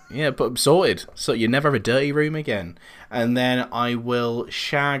 Yeah, but sorted. So you never have a dirty room again. And then I will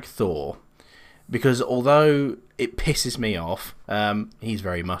shag Thor. Because although it pisses me off, he's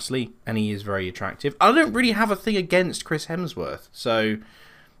very muscly and he is very attractive. I don't really have a thing against Chris Hemsworth. So,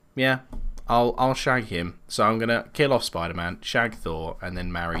 yeah, I'll shag him. So I'm going to kill off Spider-Man, shag Thor, and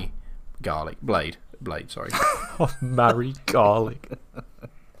then marry Blade, sorry. Marry garlic.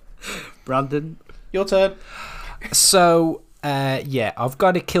 Brandon, Your turn. So, yeah, I've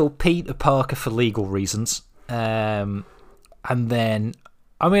got to kill Peter Parker for legal reasons. And then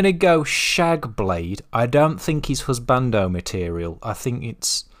I'm going to go shag Blade. I don't think he's husbando material. I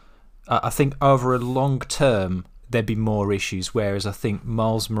think over a long term there'd be more issues, whereas I think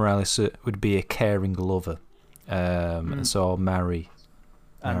Miles Morales would be a caring lover. And so I'll marry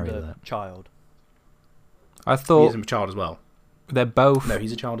And a that. child. I He's thought a child as well. they're both... No,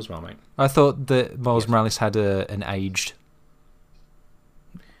 he's a child as well, mate. I thought that Miles Yes. Morales had an aged...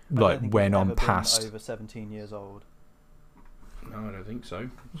 I don't Like, think went he's on ever been past... over 17 years old. No, I don't think so.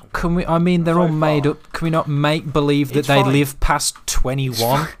 Can we? I mean, they're So all made far. up. Can we not make believe that It's they fine. live past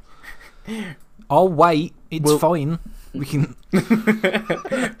 21? I'll wait. It's Well- fine. We can.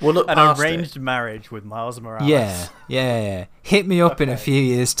 We'll look An past it. arranged marriage with Miles Morales. Yeah. Hit me up in a Okay. few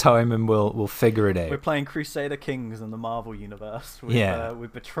years' time, and we'll figure it We're out. playing Crusader Kings in the Marvel universe. With, Yeah.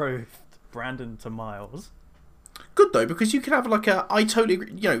 We've betrothed Brandon to Miles. Good though, because you could have like I totally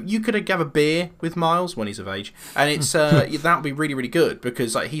agree. You know, you could have a beer with Miles when he's of age, and it's that would be really, really good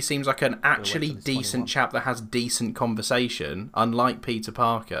because like he seems like an actually till he's decent 21. chap that has decent conversation, unlike Peter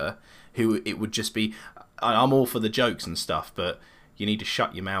Parker, who it would just be. I'm all for the jokes and stuff, but you need to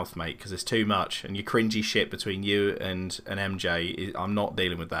shut your mouth, mate, because there's too much, and your cringy shit between you and an MJ. I'm not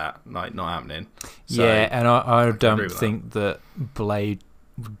dealing with that. Like, not happening. So, Yeah, and I agree don't with think that Blade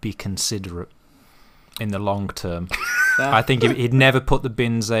would be considerate in the long term. I think he'd never put the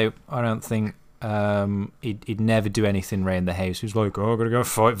bins out. I don't think he'd never do anything around the house. He's like, oh, I gotta go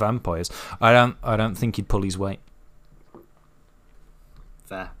fight vampires. I don't think he'd pull his weight.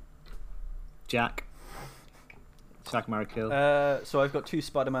 fair. Jack, shag, marry, kill. So I've got 2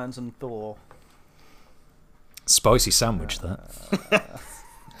 Spider-Mans and Thor. Spicy sandwich, that.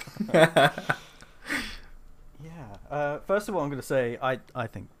 Yeah. First of all, I'm going to say I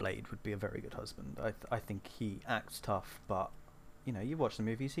think Blade would be a very good husband. I think he acts tough, but you know, you watch the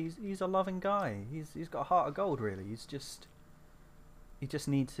movies. He's a loving guy. He's got a heart of gold. Really, he just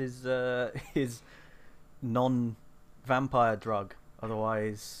needs his non-vampire drug.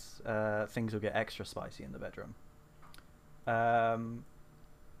 Otherwise, things will get extra spicy in the bedroom.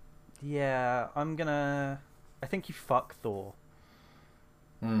 Yeah, I think you fuck Thor.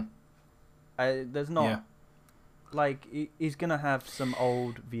 There's not. Yeah. Like, he's gonna have some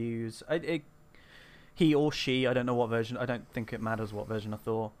old views. He or she, I don't know what version. I don't think it matters what version of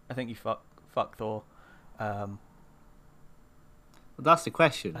Thor. I think you fuck Thor. Well, that's the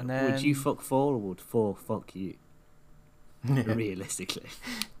question. And Would you then- fuck Thor or would Thor fuck you? Realistically,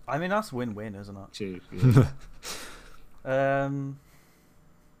 I mean, that's win-win, isn't it? true. Yeah.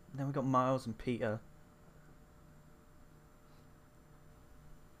 Then we got Miles and Peter.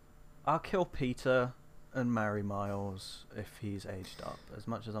 I'll kill Peter and marry Miles if he's aged up. As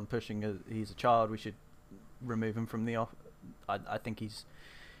much as I'm pushing he's a child, we should remove him from the off. I think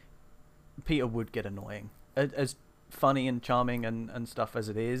Peter would get annoying. As funny and charming and stuff as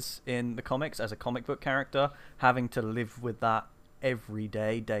it is in the comics, as a comic book character, having to live with that every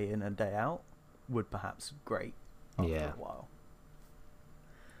day, day in and day out, would perhaps grate after Yeah. a while.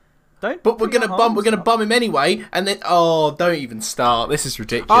 Don't. But we're put your gonna bum harms up. him anyway, and then don't even start. This is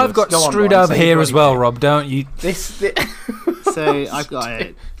ridiculous. I've got Go on, screwed Ryan, over say here your as well, bloody Rob. Don't you? thing. So I've got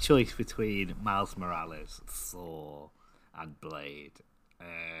a choice between Miles Morales, Thor, and Blade.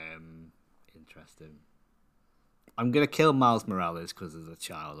 Interesting. I'm gonna kill Miles Morales because there's a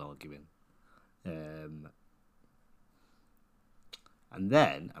child argument. And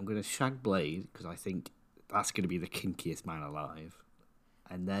then I'm gonna shag Blade because I think that's gonna be the kinkiest man alive.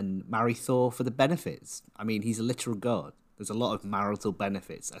 And then marry Thor for the benefits. I mean, he's a literal god. There's a lot of marital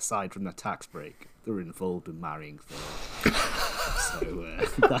benefits aside from the tax break that are involved in marrying Thor. So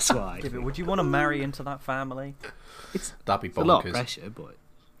that's why. Yeah, but would you want to marry into that family? That'd be It's a lot of bonkers. pressure, but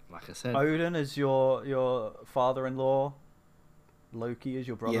like I said, Odin is your father-in-law. Loki is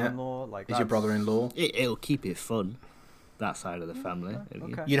your brother-in-law. Like Is your that's- brother-in-law? it'll keep it fun. That side of the family.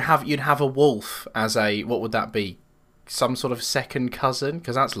 Okay. You'd have a wolf as a, what would that be? Some sort of second cousin,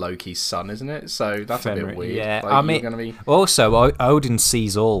 because that's Loki's son, isn't it? So that's a Fenrir, bit weird. yeah. Like, I you're mean, gonna be... also, Odin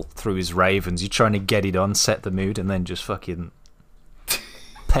sees all through his ravens. You're trying to get it on, set the mood, and then just fucking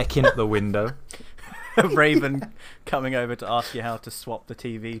pecking at the window. A raven coming over to ask you how to swap the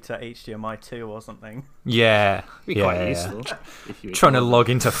TV to HDMI 2 or something. Yeah, Be yeah, quite yeah. useful. If you Trying to ignore log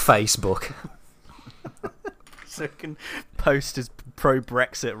into Facebook. So it can post his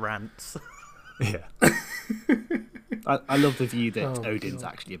pro-Brexit rants. Yeah. them. I love the view that Oh, Odin's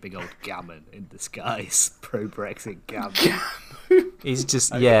actually a big old gammon in disguise. Pro-Brexit gammon. He's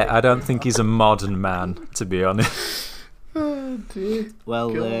just, yeah, I don't think he's a modern man, to be honest. Oh, dear. Well,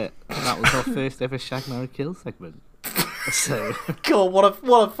 that was our first ever Shag, Marry, Kill segment. So God, what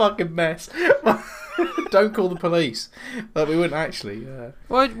a fucking mess. Don't call the police. But we wouldn't actually.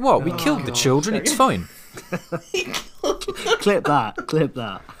 What? We killed the children, it's fine. clip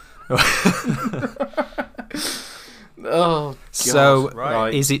that. Oh, God. So,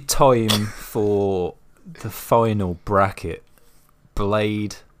 Right. is it time for the final bracket?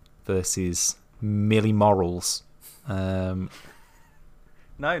 Blade versus Millie Morals. No,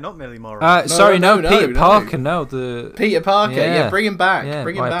 not Millie Morrow. Sorry, no, Peter no. Parker, no. The Peter Parker, yeah, Yeah. bring him back. Yeah,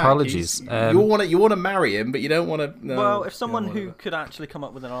 bring him my back. apologies. You want to marry him, but you don't want to. No, Well, if someone you don't who wanna- could actually come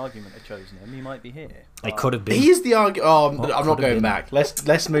up with an argument had chosen him, he might be here. it could have been. He is the argument. Oh, I'm What not could have going been? back.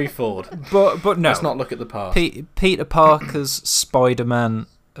 Let's move forward. But no. Let's not look at the past. Peter Parker's Spider-Man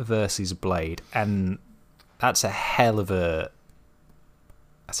versus Blade, and that's a hell of a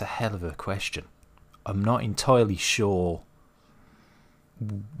question. I'm not entirely sure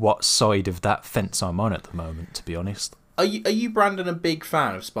what side of that fence I'm on at the moment, to be honest. Are you Brandon a big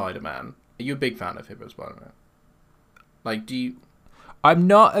fan of Spider-Man? Are you a big fan of him as Spider-Man? Like, do you? I'm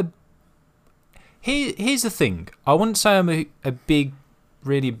not a. Here's the thing. I wouldn't say I'm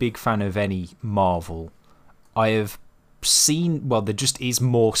really big fan of any Marvel. I have seen. Well, there just is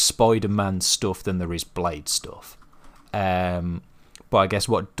more Spider-Man stuff than there is Blade stuff. But I guess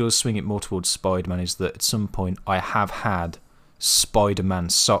what does swing it more towards Spider-Man is that at some point I have had Spider-Man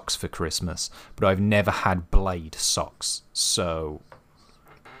socks for Christmas, but I've never had Blade socks. So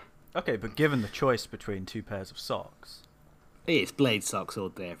Okay, but given the choice between two pairs of socks, It's Blade socks all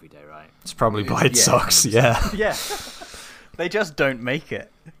day, every day, right? it's probably Blade Yeah, socks. Yeah. yeah, they just don't make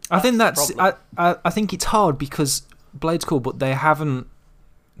it. I think That's that's. the problem. I think it's hard because Blade's cool, but they haven't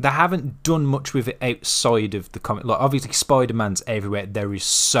done much with it outside of the comic. Like obviously, Spider-Man's everywhere. There is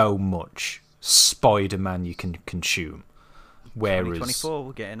so much Spider-Man you can consume. Whereas 2024,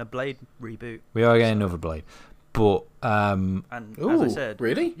 we're getting a Blade reboot, we are getting another Blade, but and Ooh, as I said,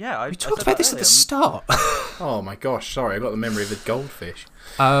 really? Yeah, we talked about this at the start. Oh my gosh! Sorry, I got the memory of the goldfish.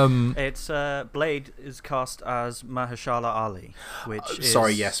 It's Blade is cast as Mahershala Ali, which is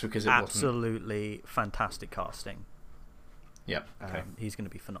Sorry, yes, because it wasn't. absolutely fantastic casting. Yep. Okay. He's going to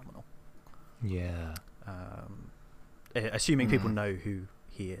be phenomenal. Yeah. Assuming people know who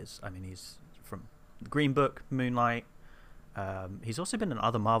he is. I mean, he's from Green Book, Moonlight. He's also been in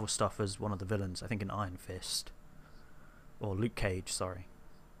other Marvel stuff as one of the villains. I think in Iron Fist or Luke Cage. Sorry.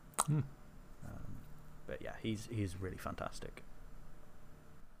 But yeah, he's really fantastic.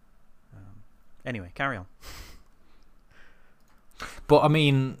 Anyway, carry on. But I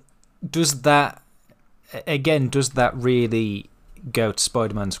mean, does that really go to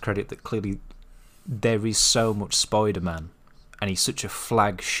Spider-Man's credit that clearly there is so much Spider-Man and he's such a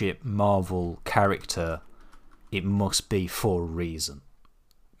flagship Marvel character, it must be for a reason.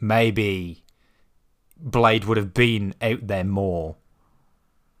 Maybe Blade would have been out there more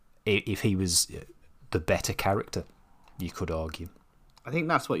if he was the better character, you could argue. I think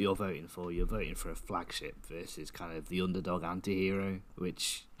that's what you're voting for. You're voting for a flagship versus kind of the underdog anti-hero,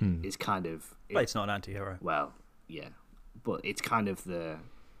 which is kind of... But it's not an anti-hero. Well, yeah. But it's kind of the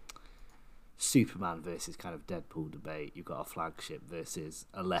Superman versus kind of Deadpool debate. You've got a flagship versus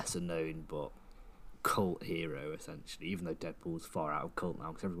a lesser-known but cult hero, essentially, even though Deadpool's far out of cult now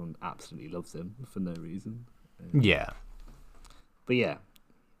because everyone absolutely loves him for no reason. Yeah. But yeah,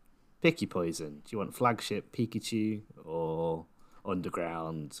 pick your poison. Do you want flagship Pikachu or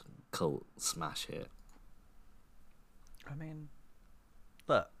underground cult smash hit? I mean,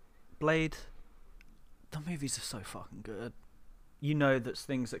 look, Blade, the movies are so fucking good. You know that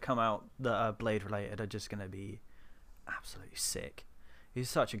things that come out that are Blade related are just going to be absolutely sick. He's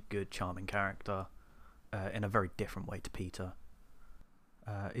such a good, charming character in a very different way to Peter.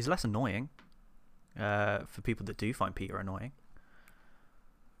 He's less annoying for people that do find Peter annoying.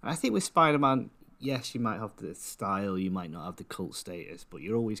 I think with Spider-Man, yes, you might have the style, you might not have the cult status, but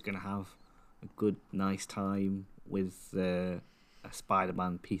you're always going to have a good, nice time with a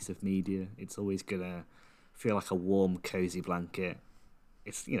Spider-Man piece of media. It's always going to feel like a warm, cozy blanket.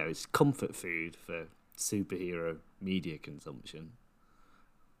 It's, you know, it's comfort food for superhero media consumption.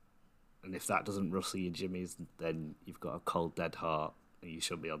 And if that doesn't rustle your jimmies, then you've got a cold, dead heart, and you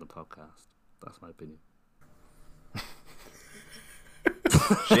shouldn't be on the podcast. That's my opinion.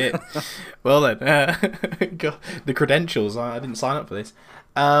 Shit. Well then, God, the credentials. I didn't sign up for this.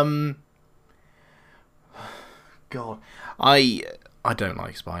 God, I don't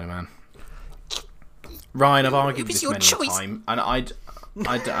like Spider-Man. Ryan, I've argued this many a time, and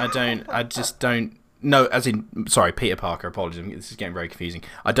I just don't. No, as in, sorry, Peter Parker. Apologies, this is getting very confusing.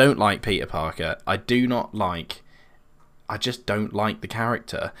 I don't like Peter Parker. I just don't like the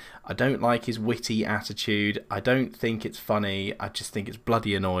character. I don't like his witty attitude. I don't think it's funny. I just think it's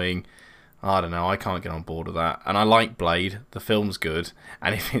bloody annoying. I don't know. I can't get on board with that. And I like Blade. The film's good.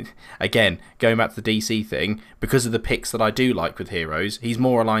 And if it, again, going back to the DC thing, because of the picks that I do like with heroes, he's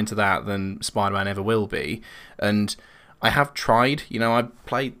more aligned to that than Spider-Man ever will be. And I have tried. You know, I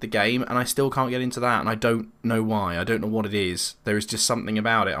played the game and I still can't get into that. And I don't know why. I don't know what it is. There is just something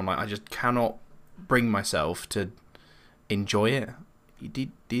about it. I'm like, I just cannot bring myself to enjoy it. Do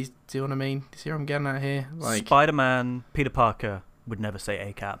you see what I mean? Do you see what I'm getting at here? Like, Spider-Man, Peter Parker would never say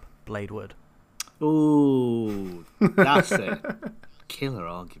ACAB. Blade would. Ooh, that's a killer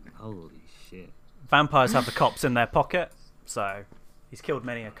argument. Holy shit. Vampires have the cops in their pocket, so he's killed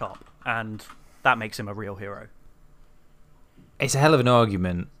many a cop, and that makes him a real hero. It's a hell of an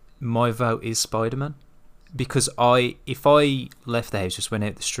argument. My vote is Spider-Man. Because if I left the house, just went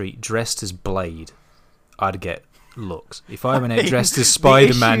out the street dressed as Blade, I'd get looks. If I went out dressed as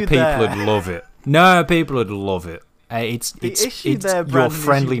Spider-Man, people would love it. No, people would love it. It's your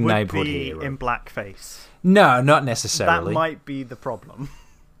friendly neighborhood hero. In blackface. No, not necessarily. That might be the problem.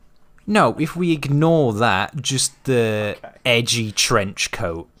 No, if we ignore that, just the edgy trench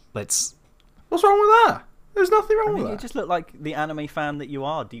coat. What's wrong with that? There's nothing wrong with You that. just look like the anime fan that you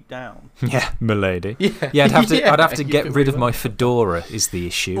are deep down. Yeah, milady. Yeah, I'd have to get rid of my fedora. Is the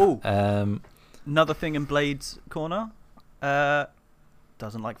issue? Ooh. Another thing in Blade's corner,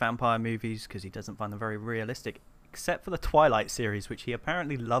 doesn't like vampire movies because he doesn't find them very realistic, except for the Twilight series, which he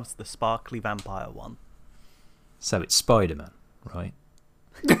apparently loves the sparkly vampire one. So it's Spider-Man, right?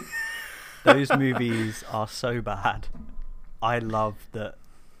 Those movies are so bad. I love that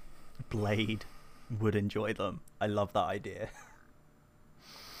Blade would enjoy them. I love that idea.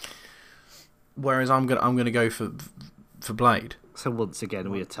 Whereas I'm gonna go for Blade. So once again,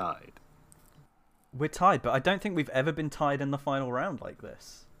 we are tied. We're tied, but I don't think we've ever been tied in the final round like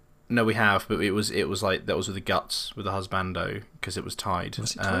this. No, we have, but it was like that was with the guts with the husbando because it was tied.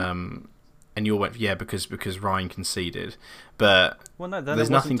 Was it tied? And you all went because Ryan conceded, but Well, no, then there's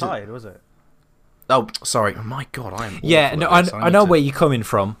it wasn't nothing tied, was it? Oh, sorry. Oh my God, I am. Yeah, no, I know where you're coming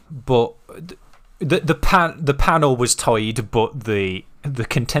from, but the panel was tied, but the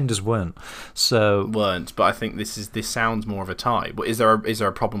contenders weren't. So But I think this sounds more of a tie. But is there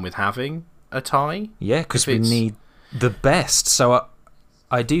a problem with having a tie? yeah, because we need the best. So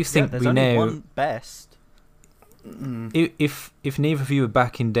I do think there's we only know. one best. If neither of you are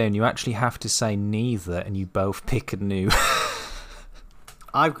backing down, you actually have to say neither, and you both pick a new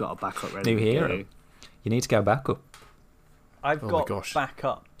I've got a backup ready. new to hero. go. You need to go back up. I've Oh my got gosh.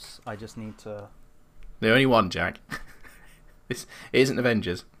 backups. I just need to. The only one, Jack. It isn't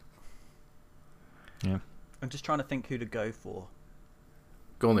Avengers. Yeah. I'm just trying to think who to go for.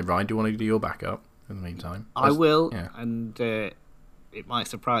 Go on then, Ryan. Do you want to do your backup in the meantime? I will, Yeah. and it might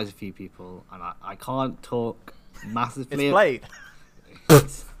surprise a few people, and I can't talk It's massively. Blade.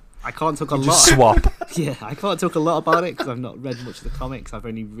 I can't talk a lot. Just swap. Yeah, I can't talk a lot about it because I've not read much of the comics. I've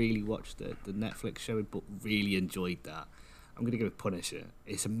only really watched the Netflix show, but really enjoyed that. I'm going to go with Punisher.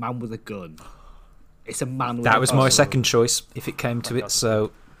 It's a man with a gun. It's a man with a gun. That was my second choice if it came to it.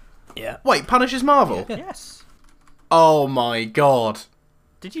 So, Yeah. Wait, Punisher's Marvel? Yes. Oh my god.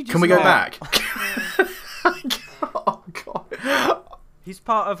 Did you just Can we go not- back? Oh god. He's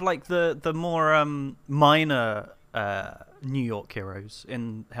part of like the more minor New York heroes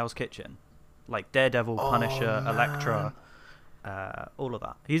in Hell's Kitchen, like Daredevil, Punisher, Elektra, all of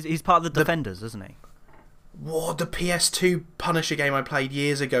that. He's part of the Defenders, isn't he? What, the PS2 Punisher game I played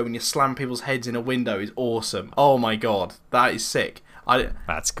years ago when you slam people's heads in a window is awesome. Oh my god, that is sick.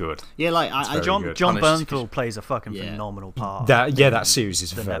 that's good. Yeah, like I very John good. Punisher's Bernthal plays a fucking Yeah. phenomenal part. That series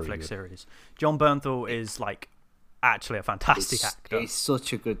is the very Netflix good. series. John Bernthal is like actually a fantastic actor. It's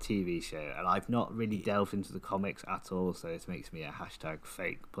such a good TV show, and I've not really delved into the comics at all, so it makes me a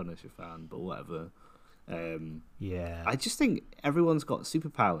 #fake Punisher fan. But whatever. Yeah. I just think everyone's got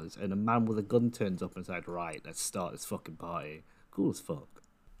superpowers, and a man with a gun turns up and said, "Right, let's start this fucking party." Cool as fuck.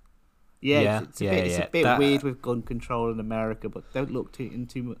 Yeah, it's a bit That- weird with gun control in America, but don't look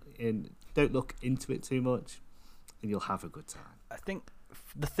into it too much, and you'll have a good time. I think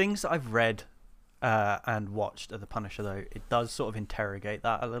the things that I've read and watched of the Punisher, though, it does sort of interrogate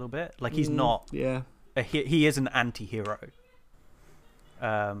that a little bit. Like he's not. Yeah. He is an anti-hero.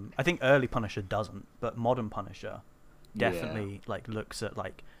 I think early Punisher doesn't, but modern Punisher definitely like looks at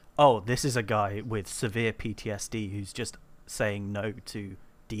like, oh, this is a guy with severe PTSD who's just saying no to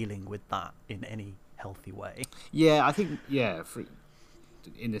dealing with that in any healthy way. Yeah, I think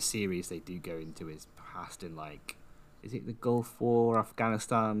in the series they do go into his past in like, is it the Gulf War,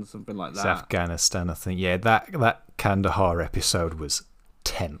 Afghanistan, something like It's that. Afghanistan, I think. Yeah, that Kandahar episode was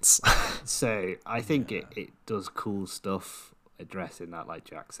tense. So I think it does cool stuff addressing that, like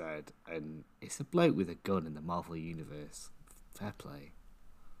Jack said, and it's a bloke with a gun in the Marvel universe. Fair play.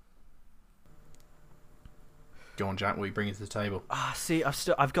 Go on, Jack, what are you bringing to the table? See,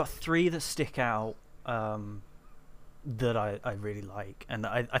 I've got three that stick out that I really like, and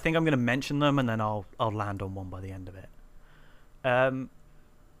I think I'm going to mention them, and then I'll land on one by the end of it.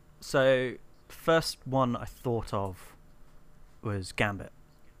 So first one I thought of was Gambit,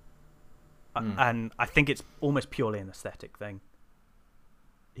 and I think it's almost purely an aesthetic thing.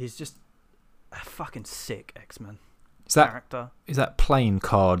 He's just a fucking sick X-Men character. Is that playing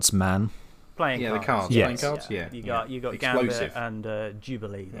cards, man? Playing Yeah, cards. the cards. Yes. Playing cards, yeah. You got Explosive. Gambit and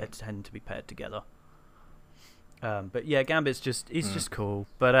Jubilee. They tend to be paired together. But yeah, Gambit's he's just cool.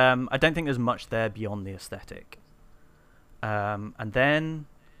 But I don't think there's much there beyond the aesthetic. And then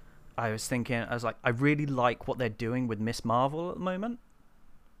I was like, I really like what they're doing with Miss Marvel at the moment.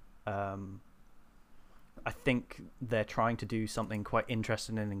 I think they're trying to do something quite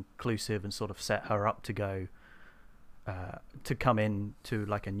interesting and inclusive and sort of set her up to go to come in to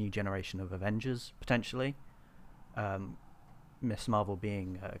like a new generation of Avengers potentially. Miss Marvel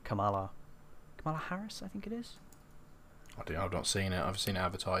being Kamala Harris, I think it is. I've not seen it. I've seen it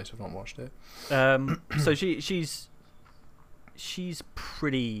advertised. I've not watched it. So she's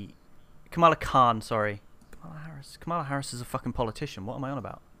pretty. Kamala Khan, sorry. Kamala Harris is a fucking politician. What am I on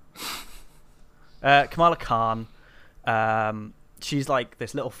about? Kamala Khan. She's like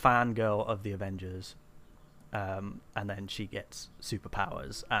this little fangirl of the Avengers. And then she gets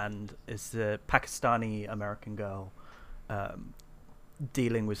superpowers, and it's a Pakistani American girl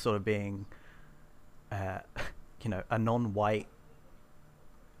dealing with sort of being a non-white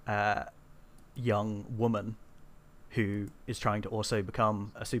young woman who is trying to also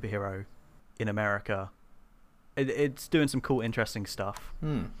become a superhero in America. It's doing some cool, interesting stuff.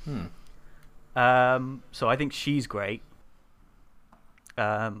 So I think she's great.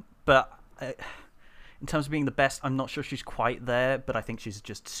 But in terms of being the best, I'm not sure she's quite there, but I think she's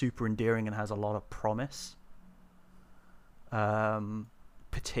just super endearing and has a lot of promise.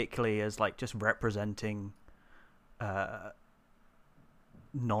 Particularly as like just representing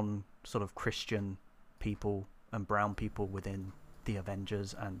non sort of Christian people and brown people within the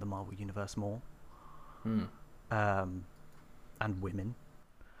Avengers and the Marvel Universe more. And women.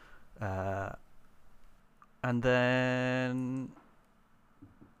 And then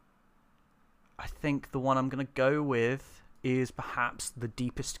I think the one I'm going to go with is perhaps the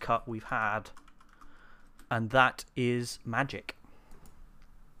deepest cut we've had, and that is Magic.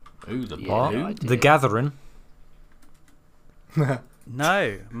 Ooh, the Yeah. bar. no The idea. Gathering.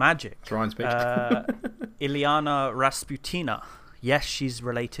 No, Magic. Try and speak. Ilyana Rasputina. Yes, she's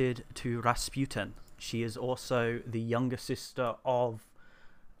related to Rasputin. She is also the younger sister of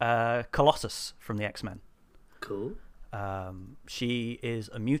Colossus from the X-Men. Cool. She is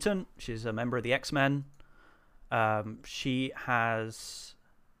a mutant. She's a member of the X-Men. She has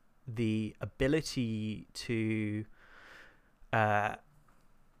the ability to...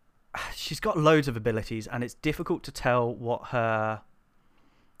 she's got loads of abilities, and it's difficult to tell what her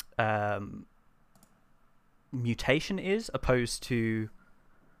mutation is opposed to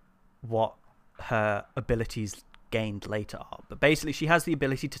what her abilities gained later are. But basically, she has the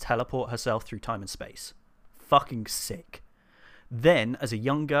ability to teleport herself through time and space. Fucking sick. Then, as a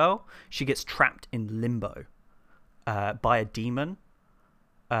young girl, she gets trapped in limbo by a demon.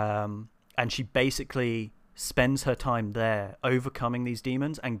 And she basically spends her time there overcoming these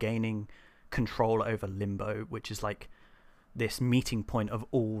demons and gaining control over limbo, which is like this meeting point of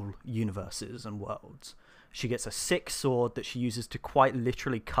all universes and worlds. She gets a sick sword that she uses to quite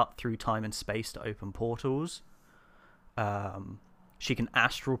literally cut through time and space to open portals. She can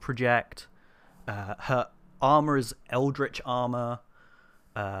astral project. Her armor is eldritch armor,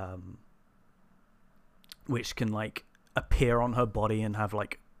 which can like appear on her body and have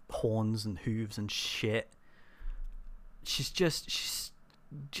like horns and hooves and shit. She's just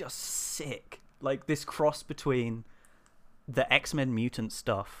sick. Like this cross between the X-Men mutant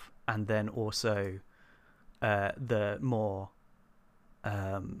stuff and then also the more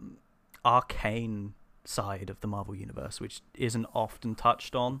arcane side of the Marvel Universe, which isn't often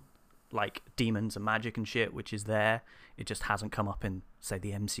touched on, like demons and magic and shit, which is there. It just hasn't come up in, say,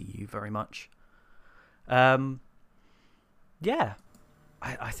 the MCU very much. Yeah,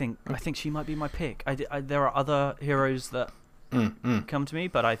 I think she might be my pick. There are other heroes that come to me,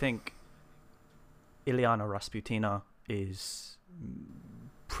 but I think Ilyana Rasputina is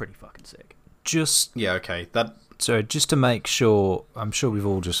pretty fucking sick. Yeah, okay. So just to make sure, I'm sure we've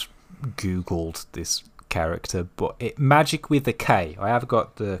all just Googled this character, but Magic with a K. I have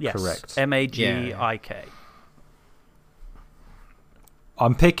got the correct. Magik.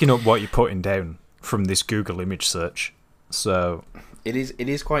 I'm picking up what you're putting down from this Google image search. So It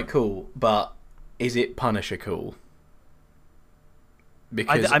is quite cool, but is it Punisher cool?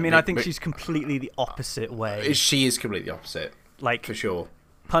 Because I think she's completely the opposite way. She is completely opposite, Like for sure.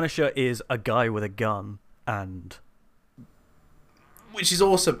 Punisher is a guy with a gun, and Which is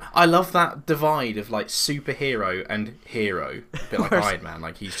awesome. I love that divide of like superhero and hero. A bit like Iron Man,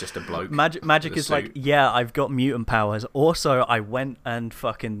 like he's just a bloke. Magic with a is like, suit. yeah, I've got mutant powers. Also, I went and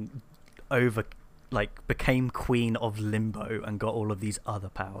fucking became queen of Limbo and got all of these other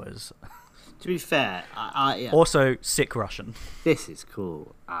powers. To be fair, I Also, sick Russian. this is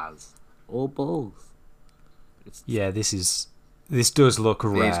cool as all balls. yeah, this does look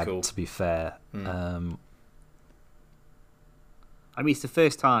rad. cool. To be fair, I mean, it's the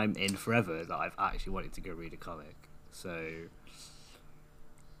first time in forever that I've actually wanted to go read a comic. So,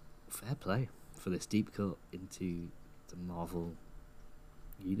 fair play for this deep cut into the Marvel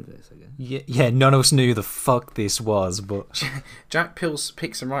universe, I guess. yeah. None of us knew the fuck this was, but Jack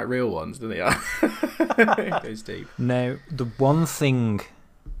picked some right real ones, didn't he? It goes deep. now the one thing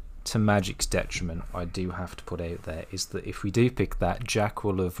to Magic's detriment I do have to put out there is that if we do pick that, Jack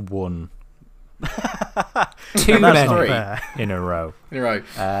will have won too That's not many fair. in a row. In a row.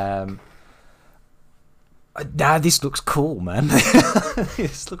 This looks cool, man.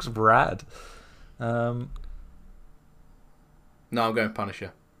 This looks rad. No, I'm going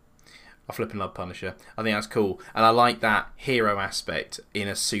Punisher. I flipping love Punisher. I think that's cool, and I like that hero aspect in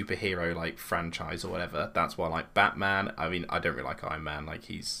a superhero like franchise or whatever. That's why I like Batman. I mean, I don't really like Iron Man. Like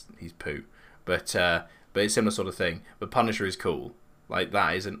he's poo, but it's similar sort of thing. But Punisher is cool. Like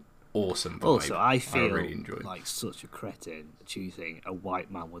that is an awesome vibe. Also, I feel really enjoy. like such a cretin choosing a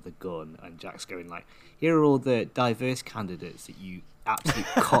white man with a gun, and Jack's going like, here are all the diverse candidates that you absolute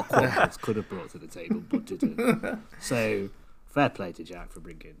cockwaddles could have brought to the table but didn't. So, fair play to Jack for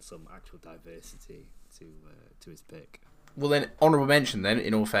bringing some actual diversity to his pick. Well, then honourable mention. Then,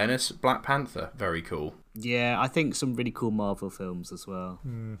 in all fairness, Black Panther, very cool. Yeah, I think some really cool Marvel films as well.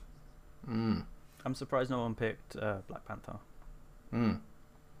 I'm surprised no one picked Black Panther.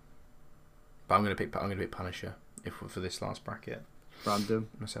 But I'm gonna pick Punisher for this last bracket Random.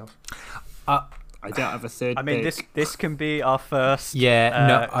 myself. I don't have a third. I mean, pick. this can be our first.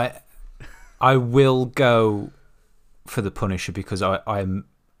 I will go for the Punisher because I'm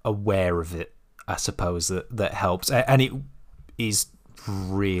aware of it. I suppose that helps, and it is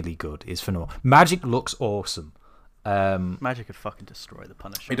really good. It's phenomenal. Magic looks awesome. Magic could fucking destroy the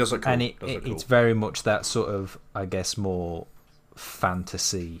Punisher. It does look cool. And It does look cool. it's very much that sort of, I guess, more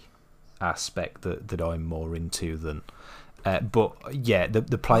fantasy aspect that I'm more into than. But yeah,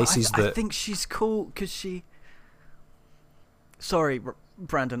 the places I that think she's cool because she. Sorry,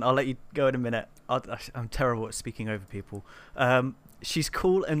 Brandon, I'll let you go in a minute. I'm terrible at speaking over people. She's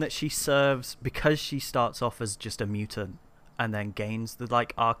cool in that she serves, because she starts off as just a mutant and then gains the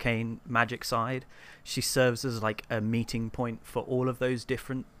like arcane magic side. She serves as like a meeting point for all of those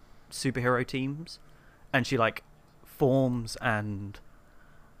different superhero teams, and she like forms and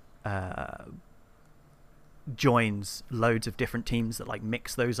joins loads of different teams that like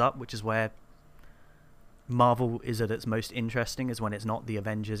mix those up, which is where Marvel is at its most interesting, is when it's not the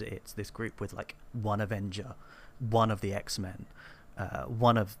Avengers, it's this group with like one Avenger, one of the X-Men,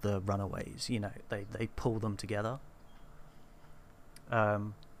 one of the Runaways. You know, they pull them together.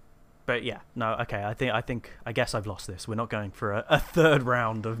 But yeah, no, okay. I guess I've lost this. We're not going for a third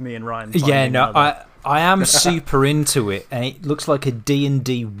round of me and Ryan. Yeah, no, another. I am super into it, and it looks like a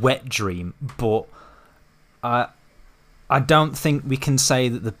D&D wet dream, but I don't think we can say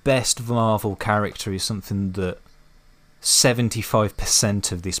that the best Marvel character is something that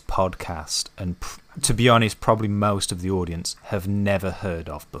 75% of this podcast, and to be honest, probably most of the audience, have never heard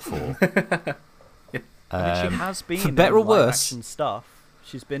of before. I mean, she has been for better or in live worse. action stuff.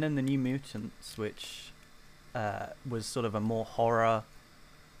 She's been in the New Mutants, which was sort of a more horror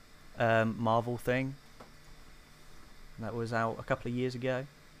Marvel thing. That was out a couple of years ago.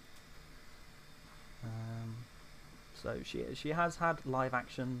 So she has had live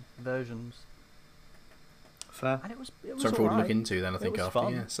action versions, Fair. and it was Something to look alright. into then, I It think, was after.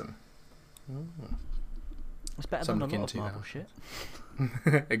 fun. Yeah, It's better something than a to lot look of into Marvel then.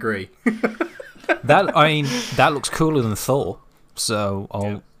 shit. Agree. That looks cooler than Thor,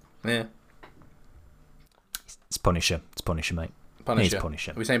 so Yeah. It's Punisher. It's Punisher, mate. Punisher. It's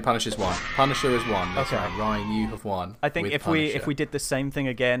Punisher. Are we saying Punisher's won? Punisher is won. That's Okay. right. Ryan, you have won. I think with if Punisher. we did the same thing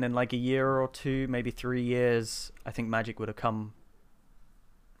again in like a year or two, maybe 3 years, I think Magic would have come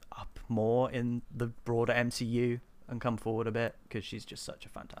up more in the broader MCU and come forward a bit, because she's just such a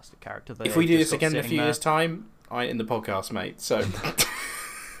fantastic character. That If we they've do just this got again in a sitting few there. years' time, I in the podcast, mate. So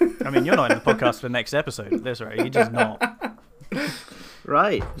I mean, you're not in the podcast for the next episode at this rate. You're just not.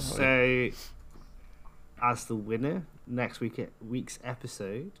 Right. So, as the winner, next week's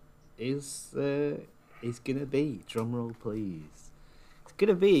episode is gonna be, drum roll please, it's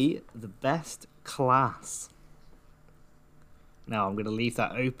gonna be the best class. Now I'm gonna leave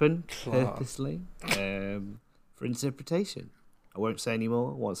that open purposely for interpretation. I won't say any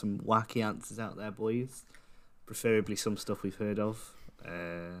more. I want some wacky answers out there, boys. Preferably some stuff we've heard of.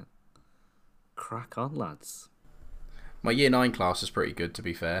 Crack on, lads. my year 9 class is pretty good, to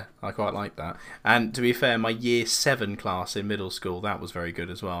be fair. I quite like that. And to be fair, my year 7 class in middle school, that was very good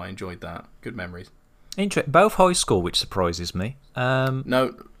as well. I enjoyed that. Good memories. Both high school, which surprises me.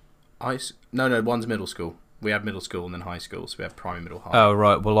 No, one's middle school. We have middle school and then high school, so we have primary, middle, high. Oh,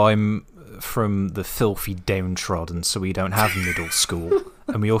 right. Well, I'm from the filthy downtrodden, so we don't have middle school.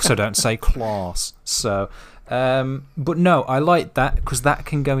 And we also don't say class. So, but no, I like that because that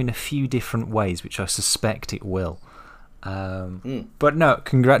can go in a few different ways, which I suspect it will. But no,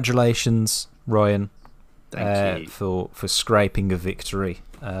 congratulations, Ryan. Thank you. For scraping a victory.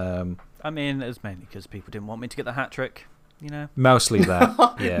 I mean, it was mainly because people didn't want me to get the hat trick. You know. Mostly that.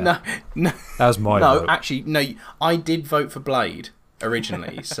 Yeah. No, That was my no. vote. Actually, no. I did vote for Blade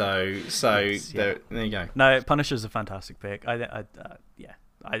originally, so Yes, there you go. No, Punisher's a fantastic pick. I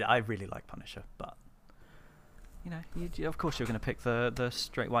really like Punisher, but you know, of course you're going to pick the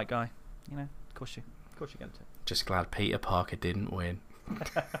straight white guy. You know, of course you're going to. Just glad Peter Parker didn't win.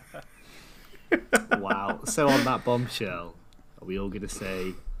 Wow. So on that bombshell, are we all going to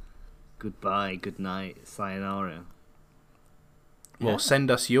say goodbye, good night, sayonara? Well, send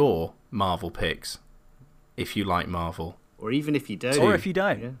us your Marvel picks if you like Marvel. Or even if you don't. Or if you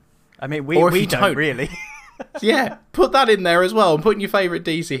don't. Yeah. I mean, Or if we you don't don't. really. Yeah, put that in there as well. And put in your favourite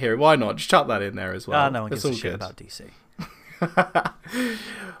DC hero. Why not? Just chuck that in there as well. No one That's gives a all shit good. about DC.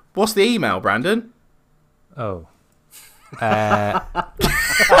 What's the email, Brandon? Oh. I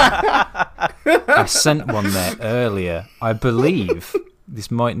sent one there earlier. I believe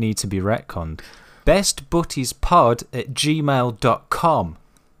this might need to be retconned. bestbuttiespod@gmail.com.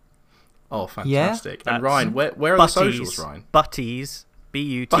 Oh, fantastic. That's And Ryan, where are the socials, Butties. Ryan? Butties.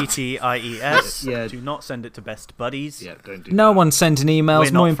 Butties. Yeah. Do not send it to Best Buddies. Yeah, don't do No that. one sent an email. We're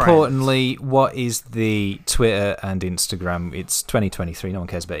not More friends. importantly, what is the Twitter and Instagram? It's 2023. No one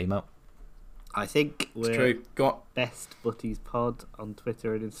cares about email. I think It's we're true. Go on. Best Butties Pod on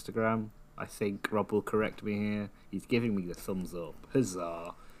Twitter and Instagram. I think Rob will correct me here. He's giving me the thumbs up.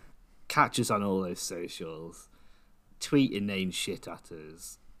 Huzzah. Catch us on all those socials. Tweet inane shit at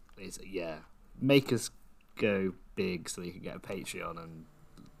us. Make us go big so you can get a Patreon and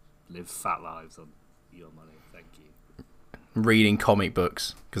live fat lives on your money. Thank you. reading comic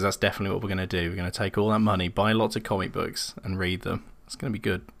books, because that's definitely what we're going to do. We're going to take all that money, buy lots of comic books, and read them. It's going to be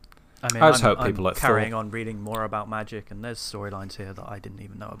good. I mean, I just I'm hope people like carrying Thor. on reading more about Magic, and there's storylines here that I didn't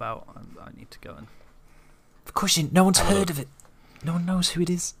even know about. I need to go and. Of course, no one's heard of it. No one knows who it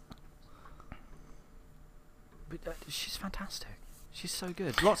is. But she's fantastic. She's so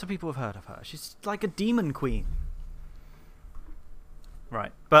good. Lots of people have heard of her. She's like a demon queen.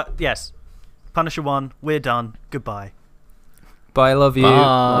 Right, but yes, Punisher 1. We're done. Goodbye. Bye, love you.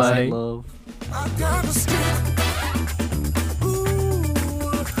 Bye. Love. I got a stick. Ooh,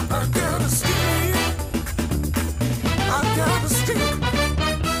 I got a stick. I got a stick.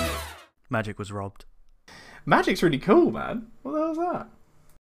 Magic was robbed. Magic's really cool, man. What the hell's that?